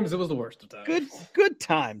times. It was the worst of times. Good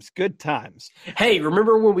times. Good times. Hey,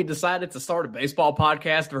 remember when we decided to start a baseball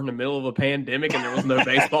podcast during the middle of a pandemic and there was no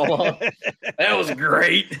baseball on? That was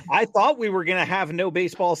great. I thought we were going to have no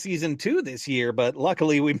baseball season 2 this year, but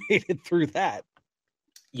luckily we made it through that.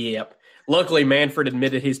 Yep. Luckily, Manfred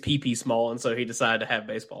admitted his pee-pee small, and so he decided to have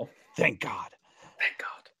baseball. Thank God. Thank God.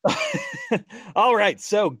 All right,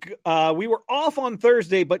 so we were off on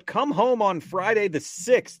Thursday, but come home on Friday the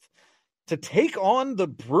 6th to take on the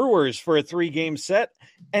Brewers for a 3-game set,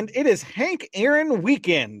 and it is Hank Aaron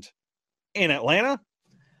weekend in Atlanta.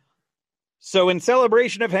 So in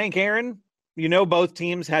celebration of Hank Aaron, both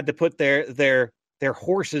teams had to put their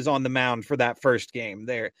horses on the mound for that first game.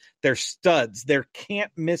 They're studs. They're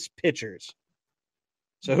can't-miss pitchers.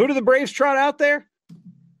 So who do the Braves trot out there?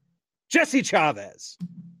 Jesse Chavez.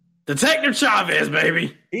 Detective Chavez,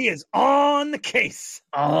 baby. He is on the case.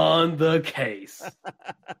 On the case.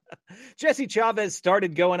 Jesse Chavez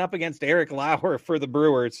started going up against Eric Lauer for the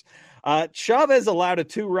Brewers. Chavez allowed a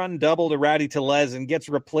 2-run double to Rowdy Tellez and gets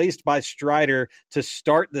replaced by Strider to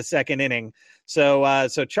start the second inning. So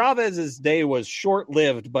Chavez's day was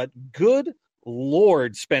short-lived, but good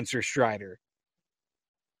Lord, Spencer Strider.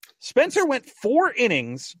 Spencer went 4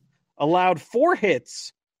 innings, allowed 4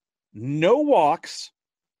 hits, no walks,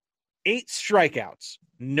 8 strikeouts,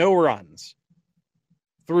 no runs,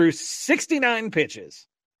 through 69 pitches.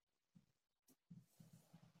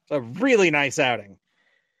 It's a really nice outing.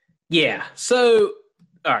 Yeah. So,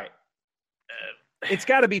 all right. It's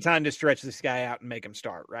got to be time to stretch this guy out and make him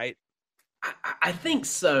start, right? I think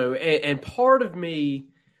so. And part of me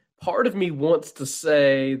wants to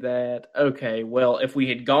say that, okay, well, if we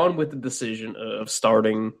had gone with the decision of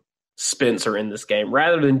starting Spencer in this game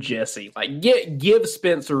rather than Jesse, like give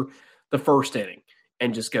Spencer the first inning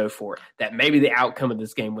and just go for it, that maybe the outcome of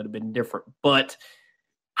this game would have been different. But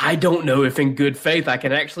I don't know if in good faith I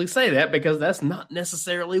can actually say that, because that's not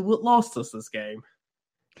necessarily what lost us this game.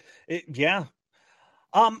 Yeah.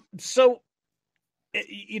 So,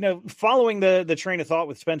 following the train of thought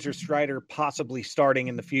with Spencer Strider possibly starting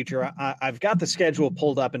in the future, I've got the schedule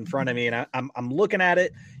pulled up in front of me, and I'm looking at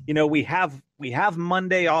it. We have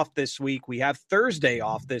Monday off this week. We have Thursday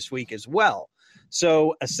off this week as well.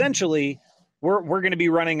 So essentially, we're going to be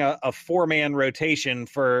running a 4-man rotation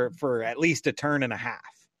for at least a turn and a half.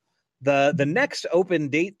 The next open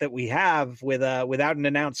date that we have without an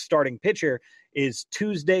announced starting pitcher is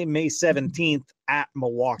Tuesday, May 17th at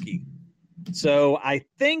Milwaukee. So I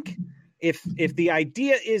think if the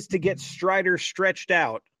idea is to get Strider stretched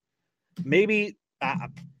out, maybe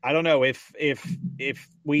I don't know if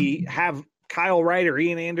we have Kyle Wright or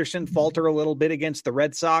Ian Anderson falter a little bit against the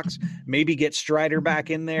Red Sox, maybe get Strider back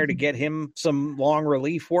in there to get him some long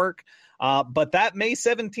relief work. But that May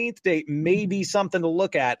 17th date may be something to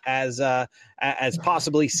look at as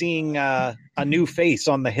possibly seeing a new face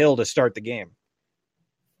on the hill to start the game.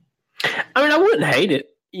 I mean, I wouldn't hate it,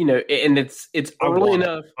 and it's early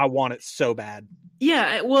enough. I want it so bad.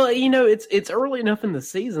 Yeah, well, it's early enough in the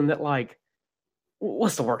season that, like,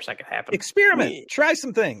 what's the worst that could happen? Experiment, try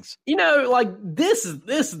some things. Like this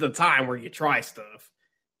is the time where you try stuff.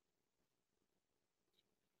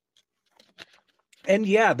 And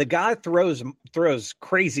yeah, the guy throws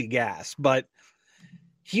crazy gas, but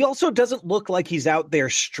he also doesn't look like he's out there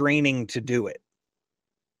straining to do it.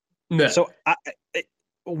 No. So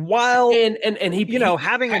while and he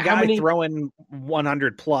having a guy throwing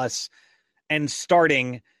 100 plus and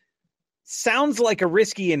starting sounds like a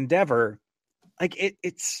risky endeavor. Like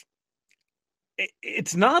it's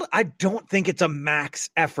not. I don't think it's a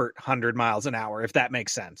max effort 100 miles an hour, if that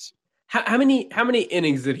makes sense. How many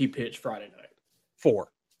innings did he pitch Friday night? 4.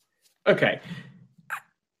 Okay.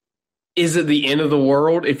 Is it the end of the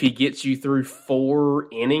world if he gets you through 4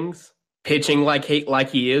 innings pitching like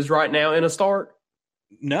he is right now in a start?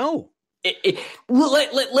 No.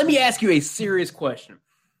 Let me ask you a serious question.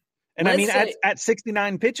 And at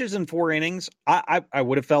 69 pitches in 4 innings, I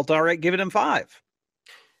would have felt all right giving him 5.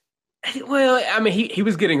 Well, I mean, he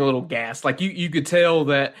was getting a little gassed. Like you could tell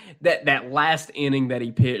that last inning that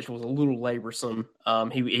he pitched was a little laborsome.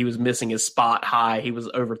 He was missing his spot high. He was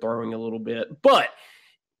overthrowing a little bit. But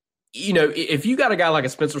if you got a guy like a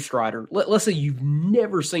Spencer Strider, let's say you've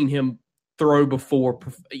never seen him throw before,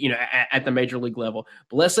 at the major league level.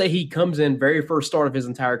 But let's say he comes in very first start of his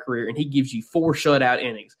entire career and he gives you 4 shutout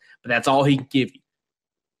innings, but that's all he can give you.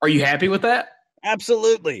 Are you happy with that?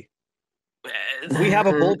 Absolutely. We have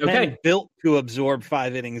a bullpen built to absorb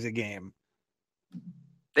 5 innings a game.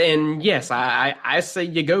 Then yes, I say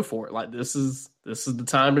you go for it. Like this is the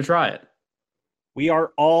time to try it. We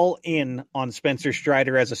are all in on Spencer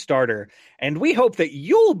Strider as a starter, and we hope that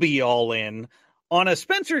you'll be all in on a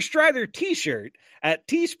Spencer Strider t-shirt at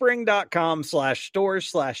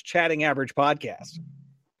teespring.com/stores/chattingaveragepodcast.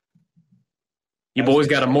 You boys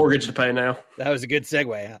got a mortgage to pay now. That was a good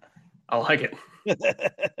segue. Huh? I like it.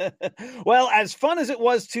 Well, as fun as it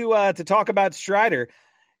was to talk about Strider,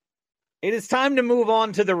 it is time to move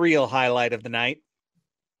on to the real highlight of the night.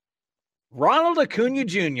 Ronald Acuna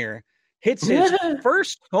Jr. hits his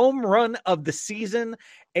first home run of the season,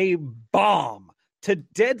 a bomb to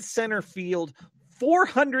dead center field,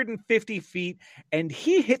 450 feet, and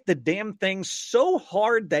he hit the damn thing so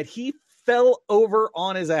hard that he fell over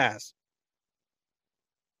on his ass.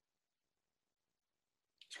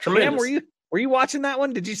 Tremendous. Cam, were you watching that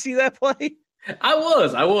one? Did you see that play? I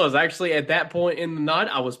was actually at that point in the night.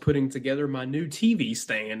 I was putting together my new TV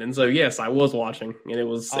stand, and so yes, I was watching, and it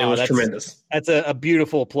was tremendous. That's a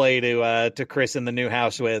beautiful play to Chris in the new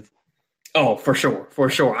house with. Oh, for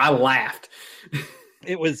sure. I laughed.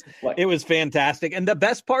 It was fantastic, and the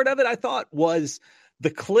best part of it, I thought, was the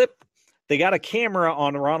clip. They got a camera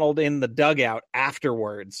on Ronald in the dugout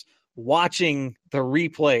afterwards, watching the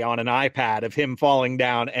replay on an iPad of him falling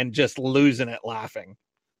down and just losing it laughing.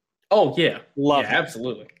 Oh, yeah. Love it.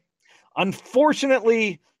 Absolutely.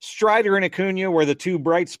 Unfortunately, Strider and Acuna were the two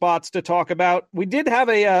bright spots to talk about. We did have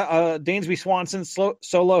a Dansby Swanson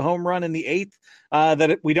solo home run in the 8th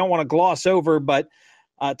that we don't want to gloss over, but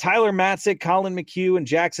Tyler Matzik, Colin McHugh, and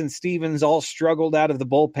Jackson Stevens all struggled out of the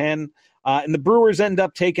bullpen, and the Brewers end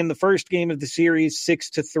up taking the first game of the series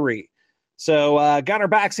 6-3. So got our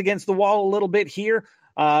backs against the wall a little bit here.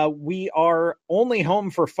 We are only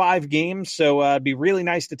home for 5 games, so it'd be really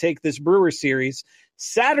nice to take this Brewers series.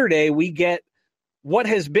 Saturday, we get what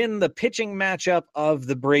has been the pitching matchup of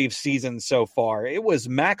the Braves season so far. It was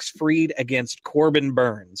Max Fried against Corbin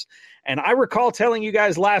Burnes. And I recall telling you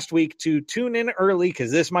guys last week to tune in early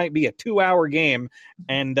because this might be a 2-hour game,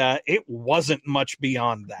 and it wasn't much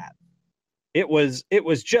beyond that. It was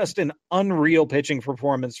just an unreal pitching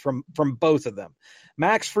performance from both of them.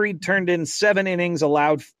 Max Fried turned in 7 innings,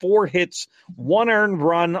 allowed 4 hits, 1 earned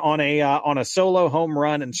run on a solo home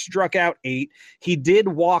run, and struck out 8. He did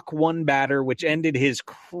walk 1 batter, which ended his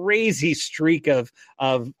crazy streak of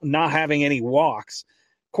not having any walks.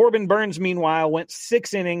 Corbin Burnes, meanwhile, went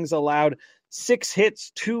 6 innings, allowed 6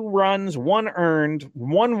 hits, 2 runs, 1 earned,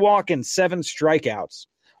 1 walk, and 7 strikeouts.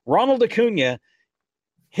 Ronald Acuna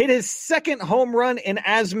hit his 2nd home run in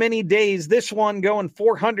as many days, this one going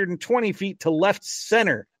 420 feet to left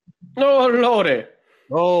center. Oh, Lordy.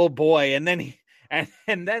 Oh, boy. And then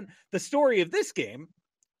then the story of this game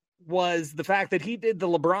was the fact that he did the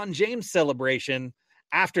LeBron James celebration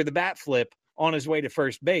after the bat flip on his way to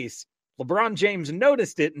first base. LeBron James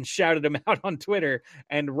noticed it and shouted him out on Twitter,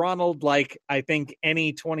 and Ronald, like I think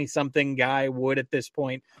any 20-something guy would at this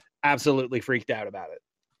point, absolutely freaked out about it.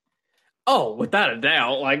 Oh, without a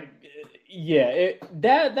doubt. Like, yeah,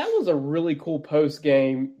 that was a really cool post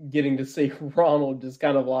game, getting to see Ronald just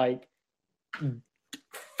kind of like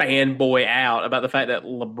fanboy out about the fact that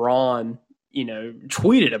LeBron,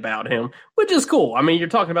 tweeted about him, which is cool. I mean, you're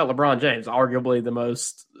talking about LeBron James, arguably the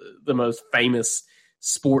most famous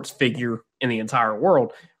sports figure in the entire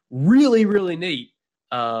world. Really, really neat.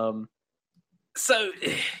 So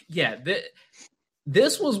yeah,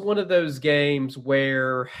 this was one of those games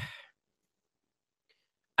where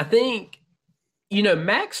I think,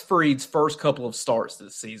 Max Fried's first couple of starts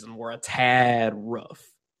this season were a tad rough,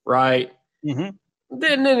 right? Mm-hmm.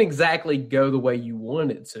 Didn't exactly go the way you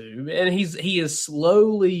wanted to. And he has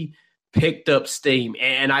slowly picked up steam.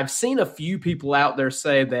 And I've seen a few people out there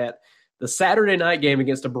say that the Saturday night game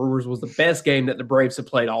against the Brewers was the best game that the Braves have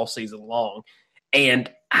played all season long. And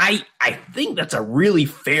I think that's a really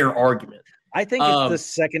fair argument. I think it's the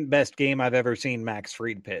second best game I've ever seen Max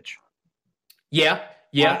Fried pitch. Yeah.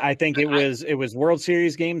 I think it was World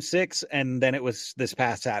Series Game 6, and then it was this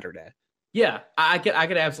past Saturday. Yeah, I could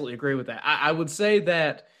absolutely agree with that. I would say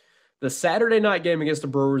that the Saturday night game against the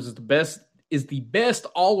Brewers is the best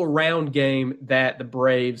all around game that the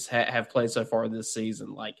Braves have played so far this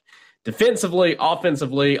season. Like defensively,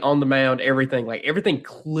 offensively, on the mound, everything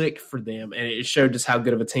clicked for them, and it showed just how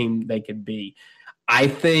good of a team they could be. I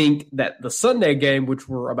think that the Sunday game, which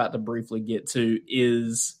we're about to briefly get to,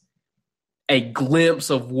 is a glimpse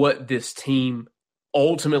of what this team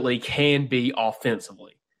ultimately can be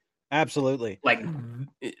offensively. Absolutely. Like,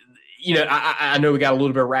 I know we got a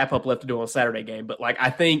little bit of wrap up left to do on Saturday game, but I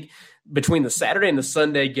think between the Saturday and the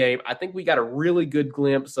Sunday game, I think we got a really good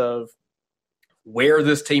glimpse of where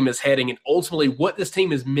this team is heading and ultimately what this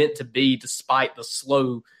team is meant to be despite the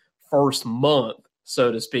slow first month,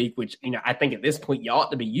 so to speak, which, I think at this point you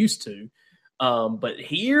ought to be used to. But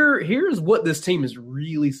here's what this team is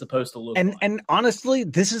really supposed to look like. And honestly,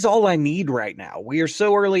 this is all I need right now. We are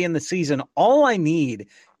so early in the season. All I need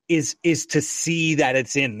is to see that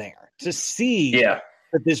it's in there, to see that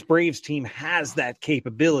this Braves team has that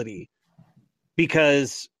capability.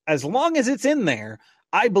 Because as long as it's in there,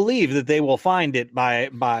 I believe that they will find it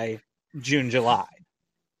by June, July.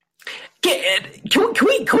 Can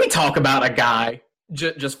we talk about a guy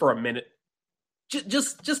just for a minute?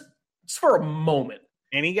 Just for a moment.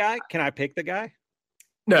 Any guy? Can I pick the guy?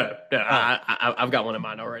 No. I've got one in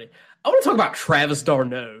mind already. I want to talk about Travis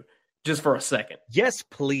d'Arnaud just for a second. Yes,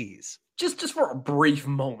 please. Just for a brief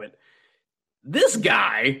moment. This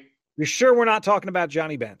guy. You're sure we're not talking about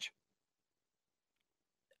Johnny Bench?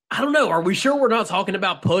 I don't know. Are we sure we're not talking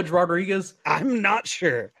about Pudge Rodriguez? I'm not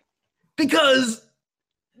sure. Because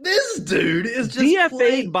this dude is just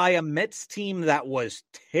DFA'd by a Mets team that was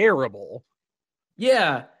terrible.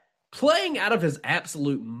 Yeah. Playing out of his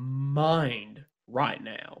absolute mind right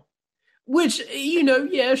now. Which,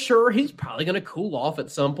 sure, he's probably going to cool off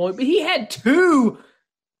at some point, but he had two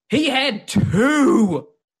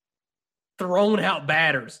thrown out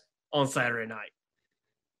batters on Saturday night.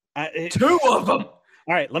 Two of them.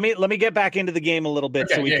 All right, let me get back into the game a little bit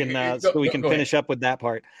so we can finish up with that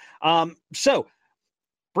part. So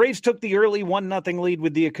Braves took the early 1-0 lead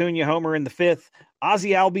with the Acuna homer in the 5th.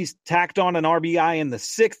 Ozzie Albies tacked on an RBI in the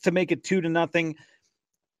 6th to make it 2-0.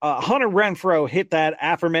 Hunter Renfroe hit that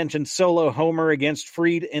aforementioned solo homer against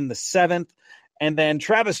Fried in the 7th. And then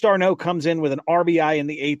Travis d'Arnaud comes in with an RBI in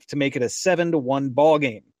the 8th to make it a 7-1 ball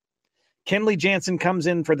game. Kenley Jansen comes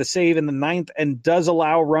in for the save in the 9th and does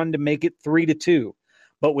allow a run to make it 3-2.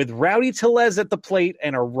 But with Rowdy Tellez at the plate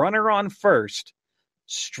and a runner on first,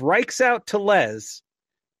 strikes out Tellez,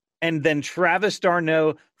 and then Travis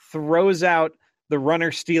d'Arnaud throws out the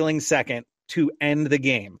runner stealing second to end the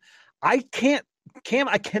game. I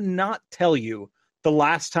cannot tell you the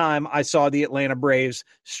last time I saw the Atlanta Braves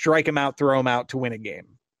strike him out, throw him out to win a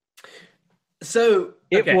game. So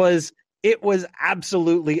it was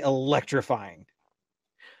absolutely electrifying.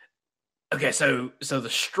 Okay, so the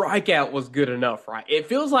strikeout was good enough, right? It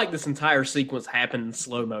feels like this entire sequence happened in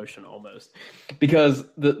slow motion almost, because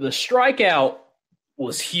the strikeout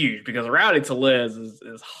was huge because Rowdy Tellez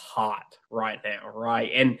is hot right now, right?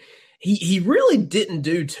 And he really didn't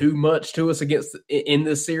do too much to us in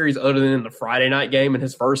this series other than in the Friday night game in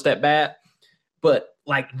his first at bat. But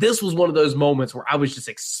like this was one of those moments where I was just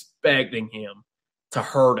expecting him to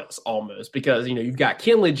hurt us almost because, you've got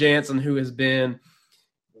Kenley Jansen who has been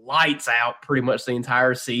lights out pretty much the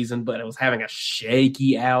entire season, but it was having a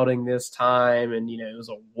shaky outing this time. And, it was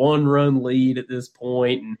a 1-run lead at this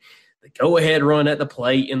point, and the go-ahead run at the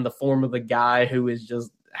plate in the form of the guy who is just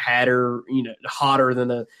hotter than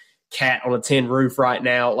a cat on a tin roof right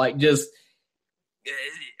now. Like just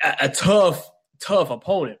a tough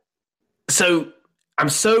opponent. So I'm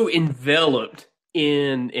so enveloped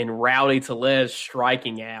in Rowdy Tellez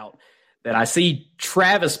striking out that I see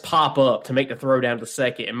Travis pop up to make the throw down to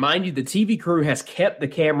second. And mind you, the TV crew has kept the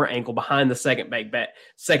camera angle behind the second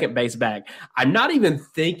base bag. I'm not even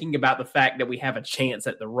thinking about the fact that we have a chance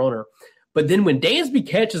at the runner. But then when Dansby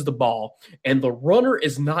catches the ball and the runner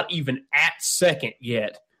is not even at second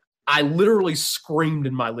yet, I literally screamed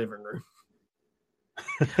in my living room.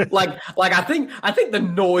 like I think the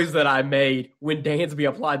noise that I made when Dansby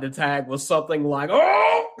applied the tag was something like,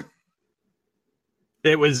 oh!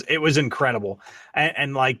 It was incredible.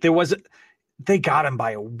 And like they got him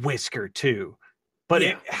by a whisker too. But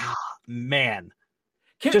yeah. Man.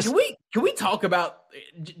 Can we talk about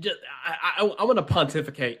I want to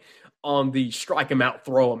pontificate on the strike him out,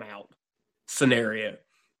 throw him out scenario.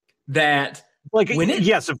 That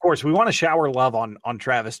yes, of course, we want to shower love on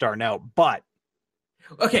Travis d'Arnaud, but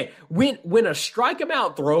okay, when a strike him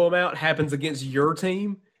out, throw him out happens against your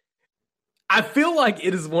team, I feel like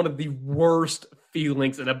it is one of the worst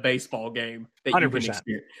feelings in a baseball game that 100%. You can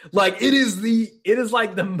experience. Like it is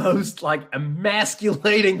like the most like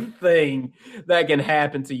emasculating thing that can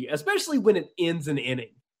happen to you, especially when it ends an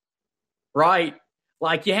inning. Right?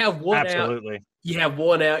 Like you have one Absolutely. out. You have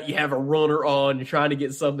one out, you have a runner on, you're trying to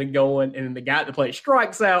get something going, and then the guy at the plate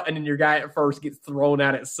strikes out, and then your guy at first gets thrown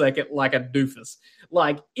out at second like a doofus.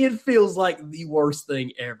 Like, it feels like the worst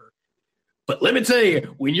thing ever. But let me tell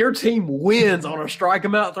you, when your team wins on a strike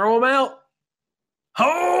him out, throw him out,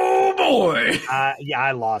 oh boy. Yeah,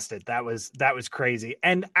 I lost it. That was crazy.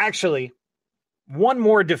 And actually, one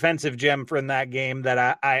more defensive gem from that game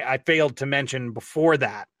that I failed to mention before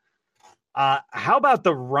that. How about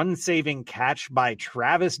the run-saving catch by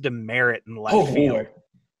Travis Demeritte in left field? Boy.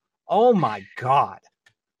 Oh my God!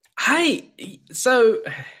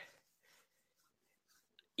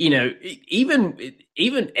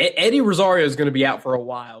 Even Eddie Rosario is going to be out for a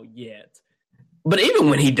while yet. But even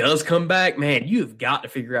when he does come back, man, you've got to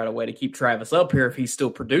figure out a way to keep Travis up here if he's still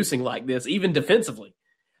producing like this, even defensively.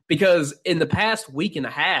 Because in the past week and a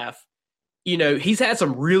half, he's had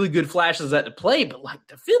some really good flashes at the plate, but like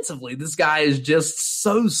defensively, this guy is just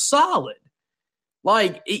so solid.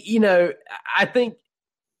 Like, I think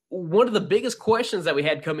one of the biggest questions that we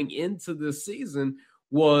had coming into this season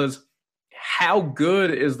was how good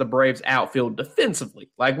is the Braves outfield defensively?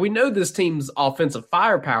 Like, we know this team's offensive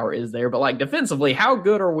firepower is there, but like defensively, how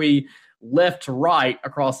good are we left to right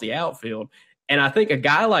across the outfield? And I think a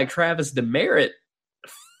guy like Travis Demeritte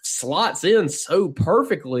slots in so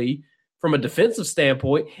perfectly from a defensive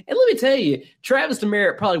standpoint. And let me tell you, Travis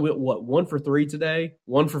Demeritte probably went, 1 for 3 today?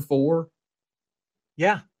 1 for 4?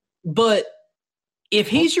 Yeah. But if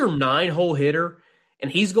he's your 9-hole hitter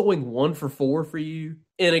and he's going 1 for 4 for you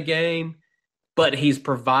in a game, but he's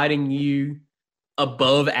providing you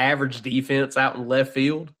above average defense out in left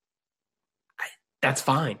field, that's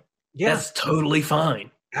fine. Yeah. That's totally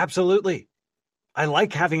fine. Absolutely. I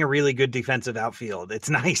like having a really good defensive outfield. It's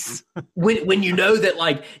nice. when you know that,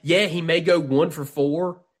 like, yeah, he may go 1 for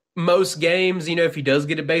 4 most games, if he does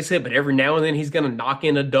get a base hit, but every now and then he's going to knock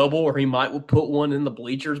in a double, or he might put one in the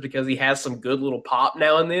bleachers because he has some good little pop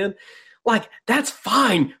now and then. Like, that's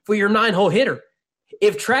fine for your 9-hole hitter.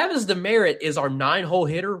 If Travis Demeritte is our 9-hole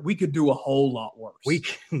hitter, we could do a whole lot worse. We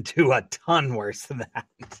can do a ton worse than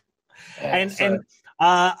that. Yeah,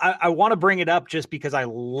 I want to bring it up just because I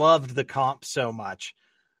loved the comp so much.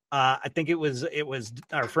 I think it was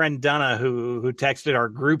our friend Donna who texted our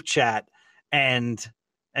group chat and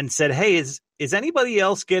said, "Hey, is anybody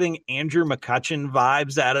else getting Andrew McCutchen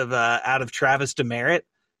vibes out of Travis Demeritte?"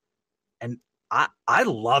 And I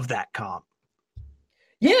love that comp.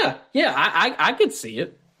 Yeah, I could see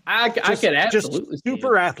it. I could absolutely just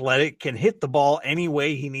super athletic, can hit the ball any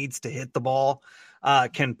way he needs to hit the ball.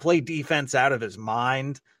 Can play defense out of his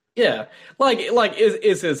mind. Yeah. Like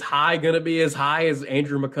is his high going to be as high as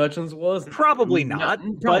Andrew McCutchen's was? Probably not,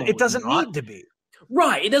 but it doesn't need to be.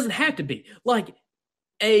 Right. It doesn't have to be. Like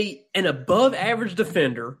an above average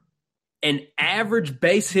defender, an average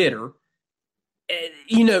base hitter,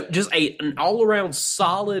 just an all around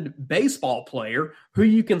solid baseball player who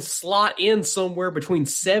you can slot in somewhere between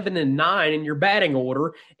 7 and 9 in your batting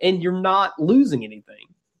order, and you're not losing anything.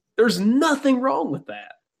 There's nothing wrong with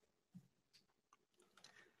that.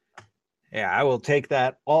 Yeah, I will take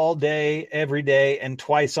that all day, every day, and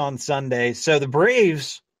twice on Sunday. So the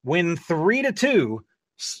Braves win 3-2,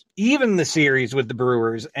 even the series with the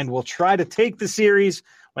Brewers, and will try to take the series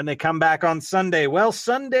when they come back on Sunday. Well,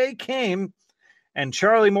 Sunday came, and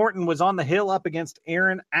Charlie Morton was on the hill up against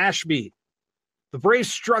Aaron Ashby. The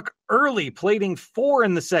Braves struck early, plating 4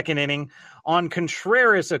 in the second inning on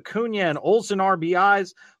Contreras, Acuna, and Olsen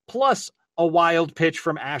RBIs, plus a wild pitch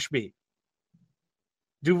from Ashby.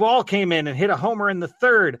 Duvall came in and hit a homer in the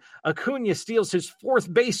third. Acuna steals his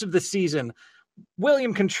 4th base of the season.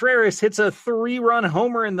 William Contreras hits a 3-run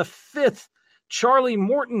homer in the 5th. Charlie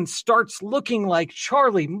Morton starts looking like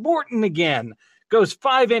Charlie Morton again. Goes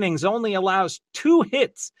 5 innings, only allows 2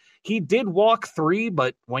 hits. He did walk 3,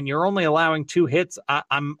 but when you're only allowing 2 hits,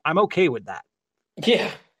 I'm okay with that.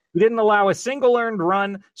 Yeah. He didn't allow a single earned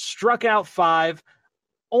run, struck out 5.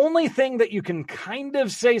 Only thing that you can kind of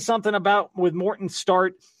say something about with Morton's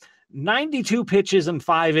start, 92 pitches in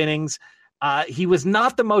 5 innings. He was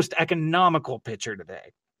not the most economical pitcher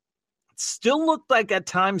today. Still looked like at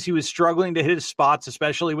times he was struggling to hit his spots,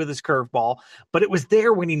 especially with his curveball, but it was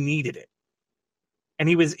there when he needed it. And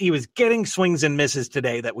he was getting swings and misses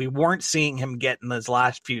today that we weren't seeing him get in those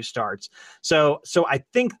last few starts. So I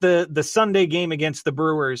think the Sunday game against the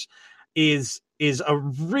Brewers is a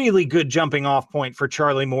really good jumping off point for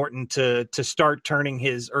Charlie Morton to start turning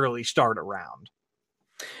his early start around.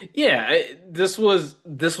 Yeah, this was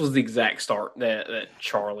the exact start that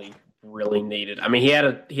Charlie really needed. I mean, he had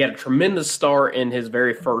a tremendous start in his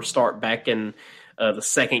very first start back in the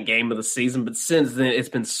second game of the season, but since then it's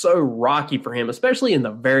been so rocky for him, especially in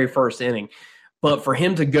the very first inning. But for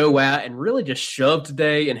him to go out and really just shove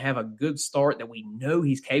today and have a good start that we know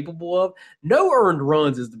he's capable of, no earned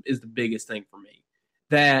runs is the biggest thing for me.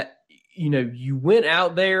 That, you went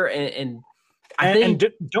out there and I think,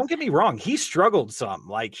 and don't get me wrong, he struggled some.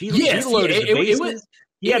 Like he loaded the bases.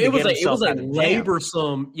 It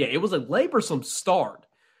was a laborsome start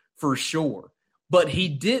for sure. But he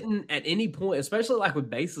didn't at any point, especially like with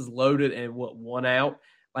bases loaded and 1 out,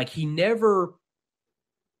 like he never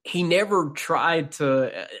tried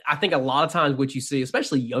to. I think a lot of times what you see,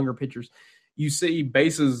 especially younger pitchers, you see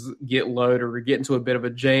bases get loaded or get into a bit of a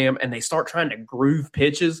jam and they start trying to groove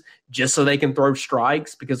pitches just so they can throw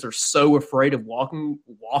strikes because they're so afraid of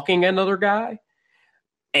walking another guy.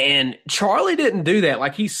 And Charlie didn't do that.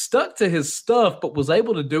 Like he stuck to his stuff, but was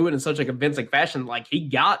able to do it in such a convincing fashion. Like he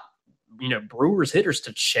got, Brewers hitters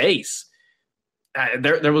to chase.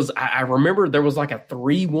 I remember there was like a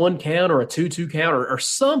 3-1 count or a 2-2 count or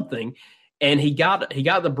something. And he got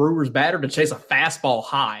the Brewers batter to chase a fastball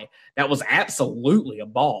high. That was absolutely a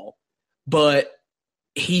ball, but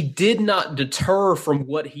he did not deter from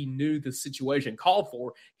what he knew the situation called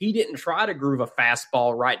for. He didn't try to groove a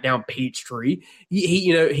fastball right down Peachtree.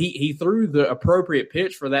 He threw the appropriate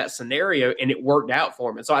pitch for that scenario, and it worked out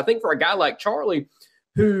for him. And so I think for a guy like Charlie,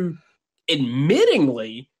 who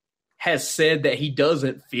admittingly has said that he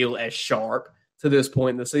doesn't feel as sharp to this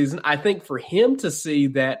point in the season, I think for him to see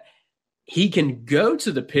that he can go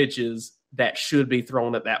to the pitches that should be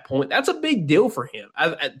thrown at that point, that's a big deal for him.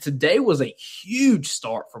 Today was a huge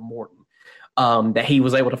start for Morton, that he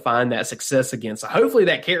was able to find that success again. So hopefully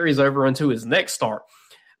that carries over into his next start.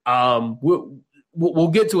 we'll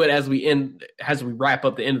get to it as we wrap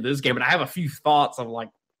up the end of this game. But I have a few thoughts of like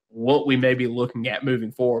what we may be looking at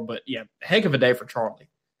moving forward. But yeah, heck of a day for Charlie.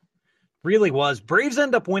 Really was. Braves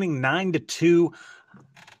end up winning 9-2.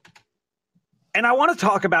 And I want to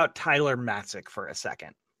talk about Tyler Matzek for a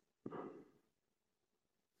second.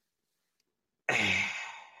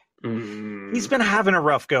 He's been having a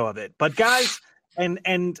rough go of it. But guys, and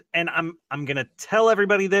I'm going to tell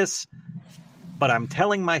everybody this, but I'm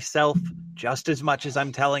telling myself just as much as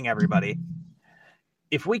I'm telling everybody.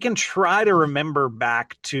 If we can try to remember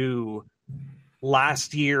back to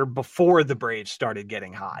last year before the Braves started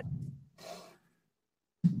getting hot,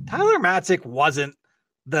 Tyler Matzek wasn't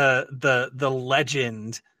the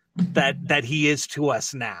legend that he is to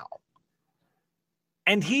us now.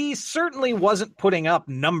 And he certainly wasn't putting up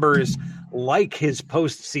numbers like his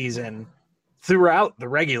postseason throughout the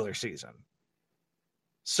regular season.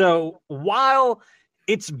 So while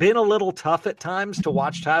it's been a little tough at times to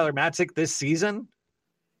watch Tyler Matzek this season,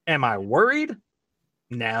 am I worried?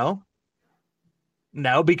 No,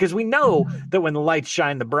 because we know that when the lights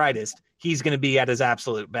shine the brightest, he's going to be at his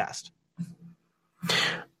absolute best.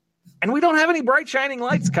 And we don't have any bright shining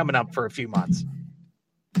lights coming up for a few months.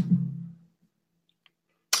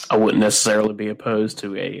 I wouldn't necessarily be opposed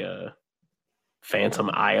to a Phantom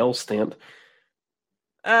IL stint.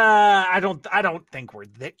 I don't think we're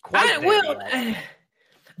quite there yet.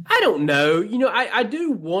 I don't know. You know, I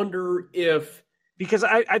do wonder if, because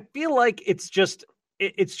I feel like it's just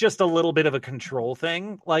a little bit of a control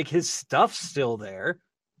thing. Like his stuff's still there.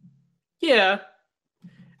 Yeah.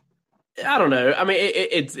 I don't know. I mean,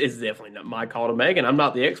 it's definitely not my call to make, and I'm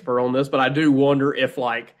not the expert on this, but I do wonder if,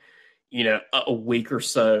 like, you know, a week or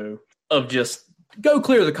so of just go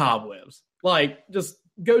clear the cobwebs. Like, just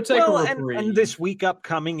go take a reprieve. And this week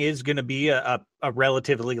upcoming is going to be a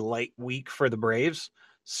relatively light week for the Braves.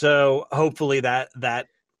 So hopefully that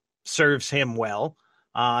serves him well.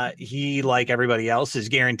 He, like everybody else, is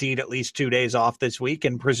guaranteed at least 2 days off this week,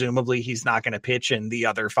 and presumably he's not going to pitch in the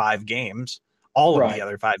other 5 games. All of the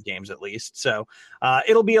other 5 games, at least. So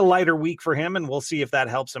it'll be a lighter week for him, and we'll see if that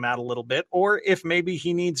helps him out a little bit, or if maybe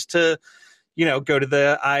he needs to, you know, go to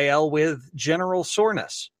the IL with general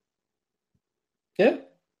soreness. Yeah,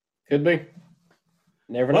 could be.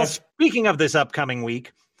 Never know. Well, speaking of this upcoming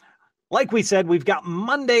week, like we said, we've got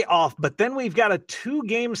Monday off, but then we've got a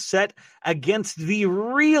 2-game set against the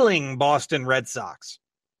reeling Boston Red Sox.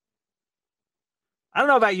 I don't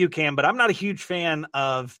know about you, Cam, but I'm not a huge fan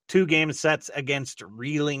of 2-game sets against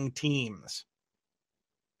reeling teams.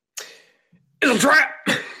 It's a trap.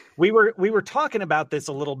 We were talking about this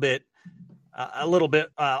a little bit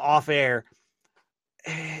off air.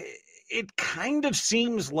 It kind of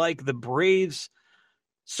seems like the Braves,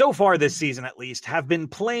 so far this season at least, have been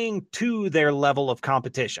playing to their level of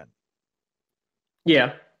competition.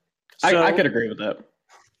 Yeah, so, I could agree with that.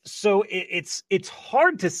 So it's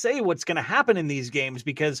hard to say what's going to happen in these games,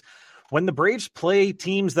 because when the Braves play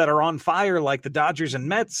teams that are on fire like the Dodgers and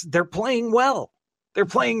Mets, they're playing well. They're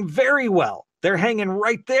playing very well. They're hanging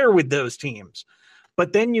right there with those teams.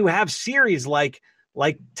 But then you have series like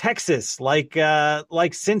Texas, like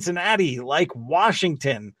Cincinnati, like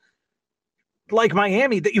Washington, like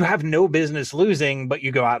Miami, that you have no business losing, but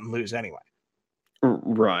you go out and lose anyway.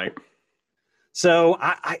 Right. So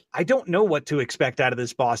I don't know what to expect out of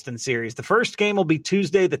this Boston series. The first game will be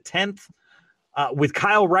Tuesday the 10th with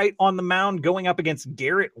Kyle Wright on the mound going up against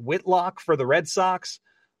Garrett Whitlock for the Red Sox.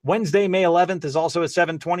 Wednesday, May 11th is also a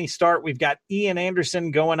 7:20 start. We've got Ian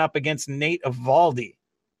Anderson going up against Nate Eovaldi.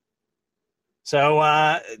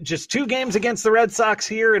 So just 2 games against the Red Sox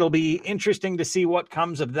here. It'll be interesting to see what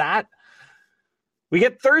comes of that. We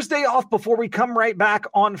get Thursday off before we come right back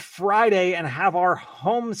on Friday and have our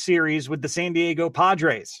home series with the San Diego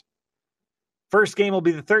Padres. First game will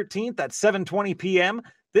be the 13th at 7:20 p.m.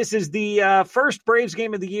 This is the first Braves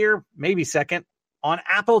game of the year, maybe second, on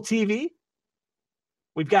Apple TV.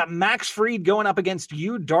 We've got Max Fried going up against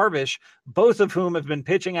Yu Darvish, both of whom have been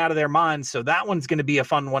pitching out of their minds. So that one's going to be a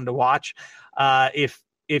fun one to watch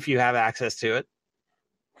if you have access to it.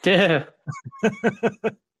 Yeah.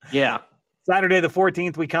 Yeah. Saturday the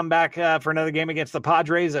 14th, we come back for another game against the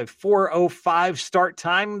Padres, a 4:05 start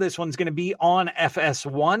time. This one's going to be on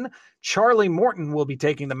FS1. Charlie Morton will be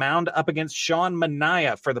taking the mound up against Sean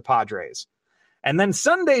Manaea for the Padres. And then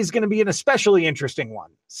Sunday is going to be an especially interesting one.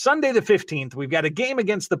 Sunday the 15th, we've got a game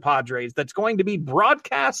against the Padres that's going to be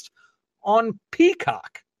broadcast on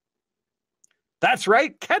Peacock. That's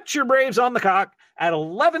right. Catch your Braves on the cock at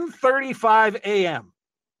 11:35 a.m.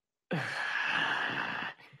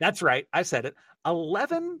 That's right. I said it.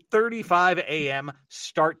 11:35 a.m.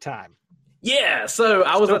 start time. Yeah, so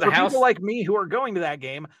I was at the for house. people like me who are going to that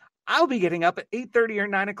game, I'll be getting up at 8:30 or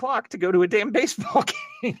 9 o'clock to go to a damn baseball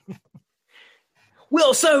game.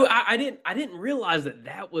 Well, so I didn't realize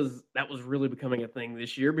that was really becoming a thing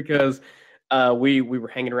this year, because we were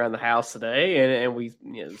hanging around the house today, and we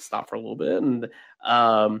stopped for a little bit and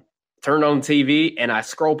turned on TV, and I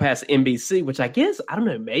scroll past NBC, which I guess, I don't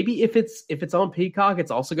know, maybe if it's on Peacock, it's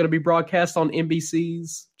also going to be broadcast on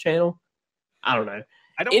NBC's channel. I don't know.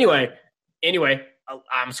 Anyway,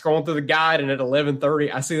 I'm scrolling through the guide, and at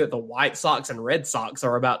 11:30, I see that the White Sox and Red Sox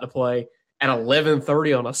are about to play at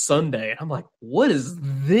 11:30 on a Sunday. And I'm like, what is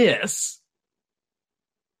this?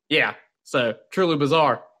 Yeah, so truly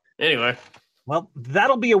bizarre. Anyway. Well,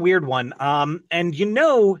 that'll be a weird one. And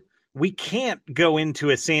we can't go into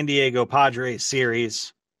a San Diego Padres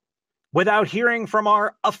series without hearing from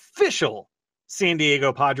our official San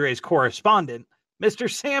Diego Padres correspondent, Mr.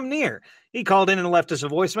 Sam Neer. He called in and left us a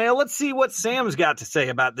voicemail. Let's see what Sam's got to say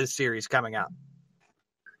about this series coming up.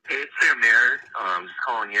 Hey, it's Sam Neer. Just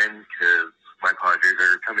calling in because my Padres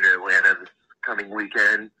are coming to Atlanta this coming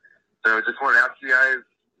weekend. So just want to ask you guys,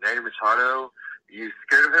 Manny Machado, are you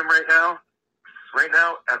scared of him right now? Right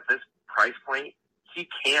now, at this price point, he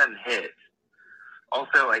can hit.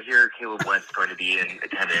 Also, I hear Caleb Wentz going to be in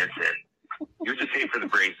attendance, and you would just hate for the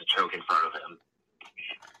Braves to choke in front of him.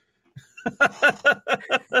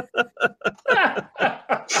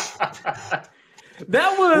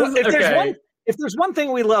 That was if there's one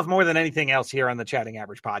thing we love more than anything else here on the Chatting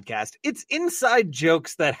Average podcast, it's inside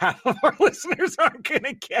jokes that half of our listeners aren't going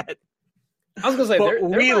to get. I was going to say, there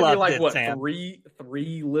might be like, Sam.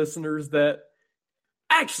 three listeners that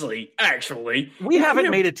actually, we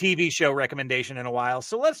haven't made a TV show recommendation in a while,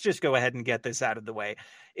 so let's just go ahead and get this out of the way.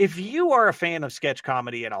 If you are a fan of sketch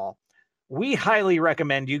comedy at all, we highly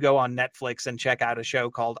recommend you go on Netflix and check out a show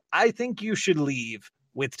called I Think You Should Leave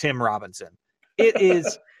with Tim Robinson. It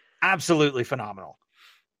is absolutely phenomenal.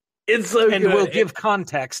 It's so good. And we'll give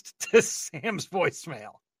context to Sam's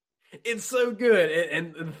voicemail. It's so good.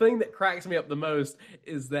 And the thing that cracks me up the most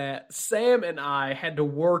is that Sam and I had to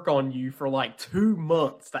work on you for like 2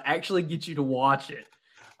 months to actually get you to watch it.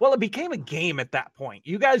 Well, it became a game at that point.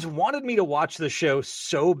 You guys wanted me to watch the show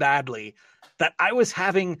so badly that I was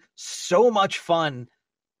having so much fun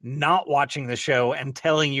not watching the show and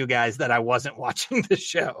telling you guys that I wasn't watching the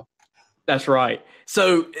show. That's right.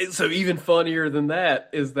 So even funnier than that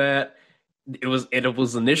is that it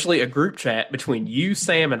was initially a group chat between you,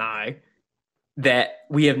 Sam, and I that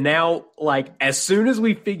we have now, like, as soon as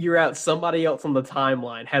we figure out somebody else on the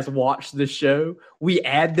timeline has watched the show, we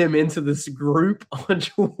add them into this group on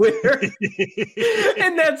Twitter.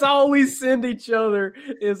 And that's all we send each other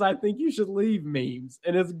is I think you should leave memes.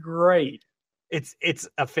 And it's great. It's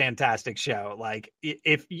a fantastic show. Like,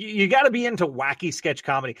 if you got to be into wacky sketch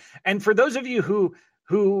comedy. And for those of you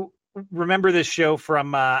who remember this show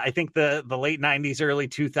from I think the late 90s, early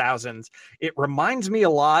 2000s, it reminds me a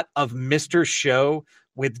lot of Mr. Show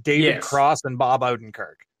with David Cross and Bob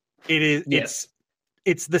Odenkirk. It is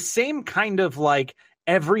it's the same kind of, like,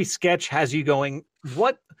 every sketch has you going,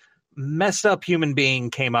 what messed up human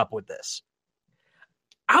being came up with this?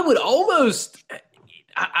 I would almost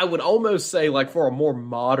say, like, for a more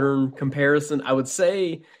modern comparison, I would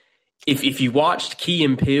say if you watched Key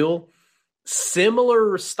and Peele,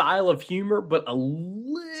 similar style of humor, but a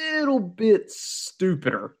little bit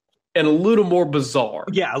stupider and a little more bizarre.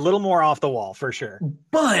 Yeah, a little more off the wall for sure.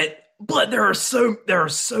 But there are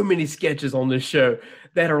so many sketches on this show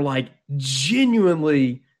that are, like,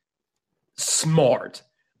 genuinely smart.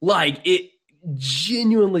 Like, it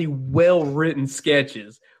genuinely well-written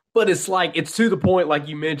sketches. But it's like, it's to the point, like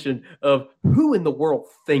you mentioned, of who in the world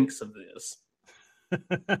thinks of this?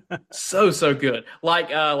 so good.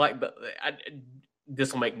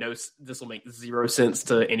 This will make zero sense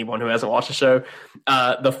to anyone who hasn't watched the show.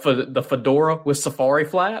 The fedora with safari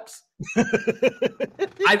flaps.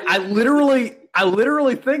 I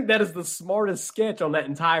literally think that is the smartest sketch on that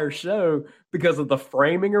entire show because of the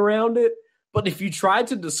framing around it. But if you tried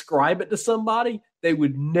to describe it to somebody, they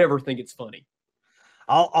would never think it's funny.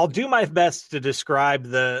 I'll do my best to describe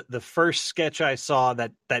the first sketch I saw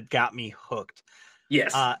that got me hooked.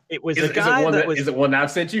 Yes. It was a guy Is it one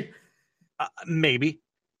I've sent you? Maybe.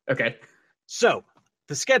 Okay. So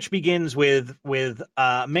the sketch begins with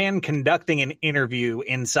a man conducting an interview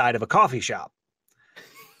inside of a coffee shop.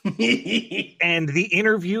 And the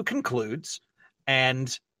interview concludes,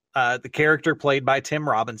 and the character played by Tim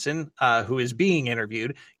Robinson, who is being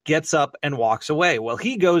interviewed, gets up and walks away. Well,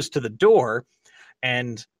 he goes to the door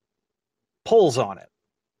and pulls on it,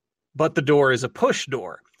 but the door is a push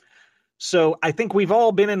door. So I think we've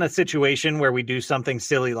all been in a situation where we do something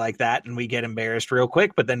silly like that and we get embarrassed real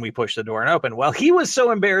quick, but then we push the door and open. Well, he was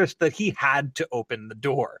so embarrassed that he had to open the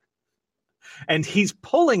door. And he's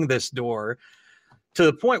pulling this door to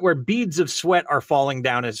the point where beads of sweat are falling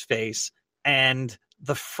down his face, and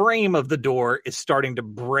the frame of the door is starting to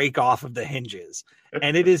break off of the hinges.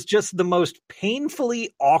 And it is just the most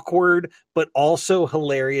painfully awkward, but also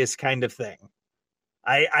hilarious kind of thing.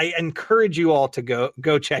 I encourage you all to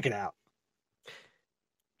go check it out.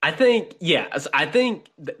 I think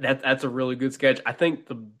that's a really good sketch. I think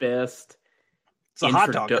the best. It's a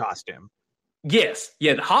hot dog costume. Yes.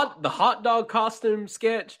 Yeah. The hot dog costume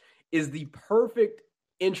sketch is the perfect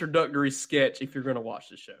introductory sketch if you're going to watch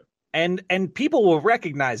the show. And people will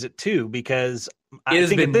recognize it too, because I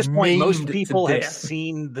think at this point, most people have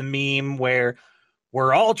seen the meme where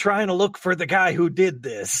we're all trying to look for the guy who did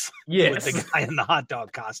this. Yes. With the guy in the hot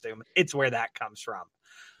dog costume. It's where that comes from.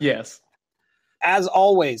 Yes. As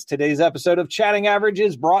always, today's episode of Chatting Average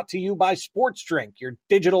is brought to you by Sports Drink, your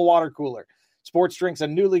digital water cooler. Sports Drink's a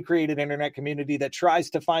newly created internet community that tries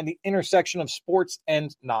to find the intersection of sports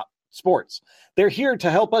and not sports. They're here to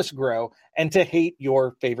help us grow and to hate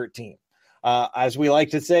your favorite team. As we like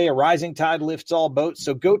to say, a rising tide lifts all boats.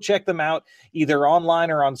 So go check them out either online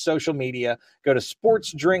or on social media. Go to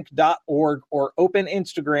sportsdrink.org or open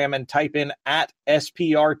Instagram and type in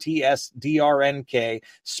 @SPRTSDRNK,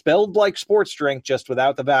 spelled like sports drink, just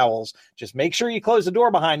without the vowels. Just make sure you close the door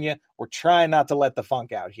behind you. We're trying not to let the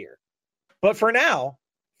funk out here. But for now,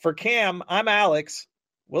 for Cam, I'm Alex.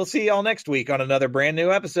 We'll see y'all next week on another brand new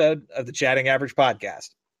episode of the Chatting Average Podcast.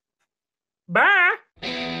 Bye.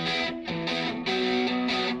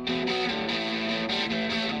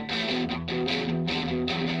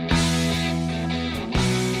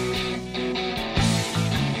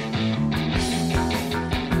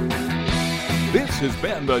 This has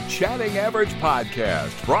been the Chatting Average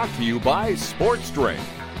Podcast, brought to you by Sports Drink.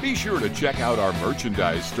 Be sure to check out our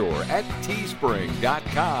merchandise store at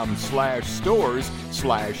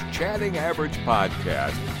teespring.com/stores/Chatting Average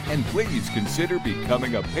Podcast. And please consider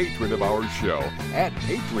becoming a patron of our show at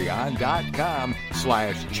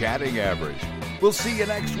patreon.com/Chatting Average. We'll see you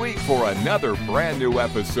next week for another brand new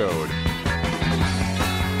episode.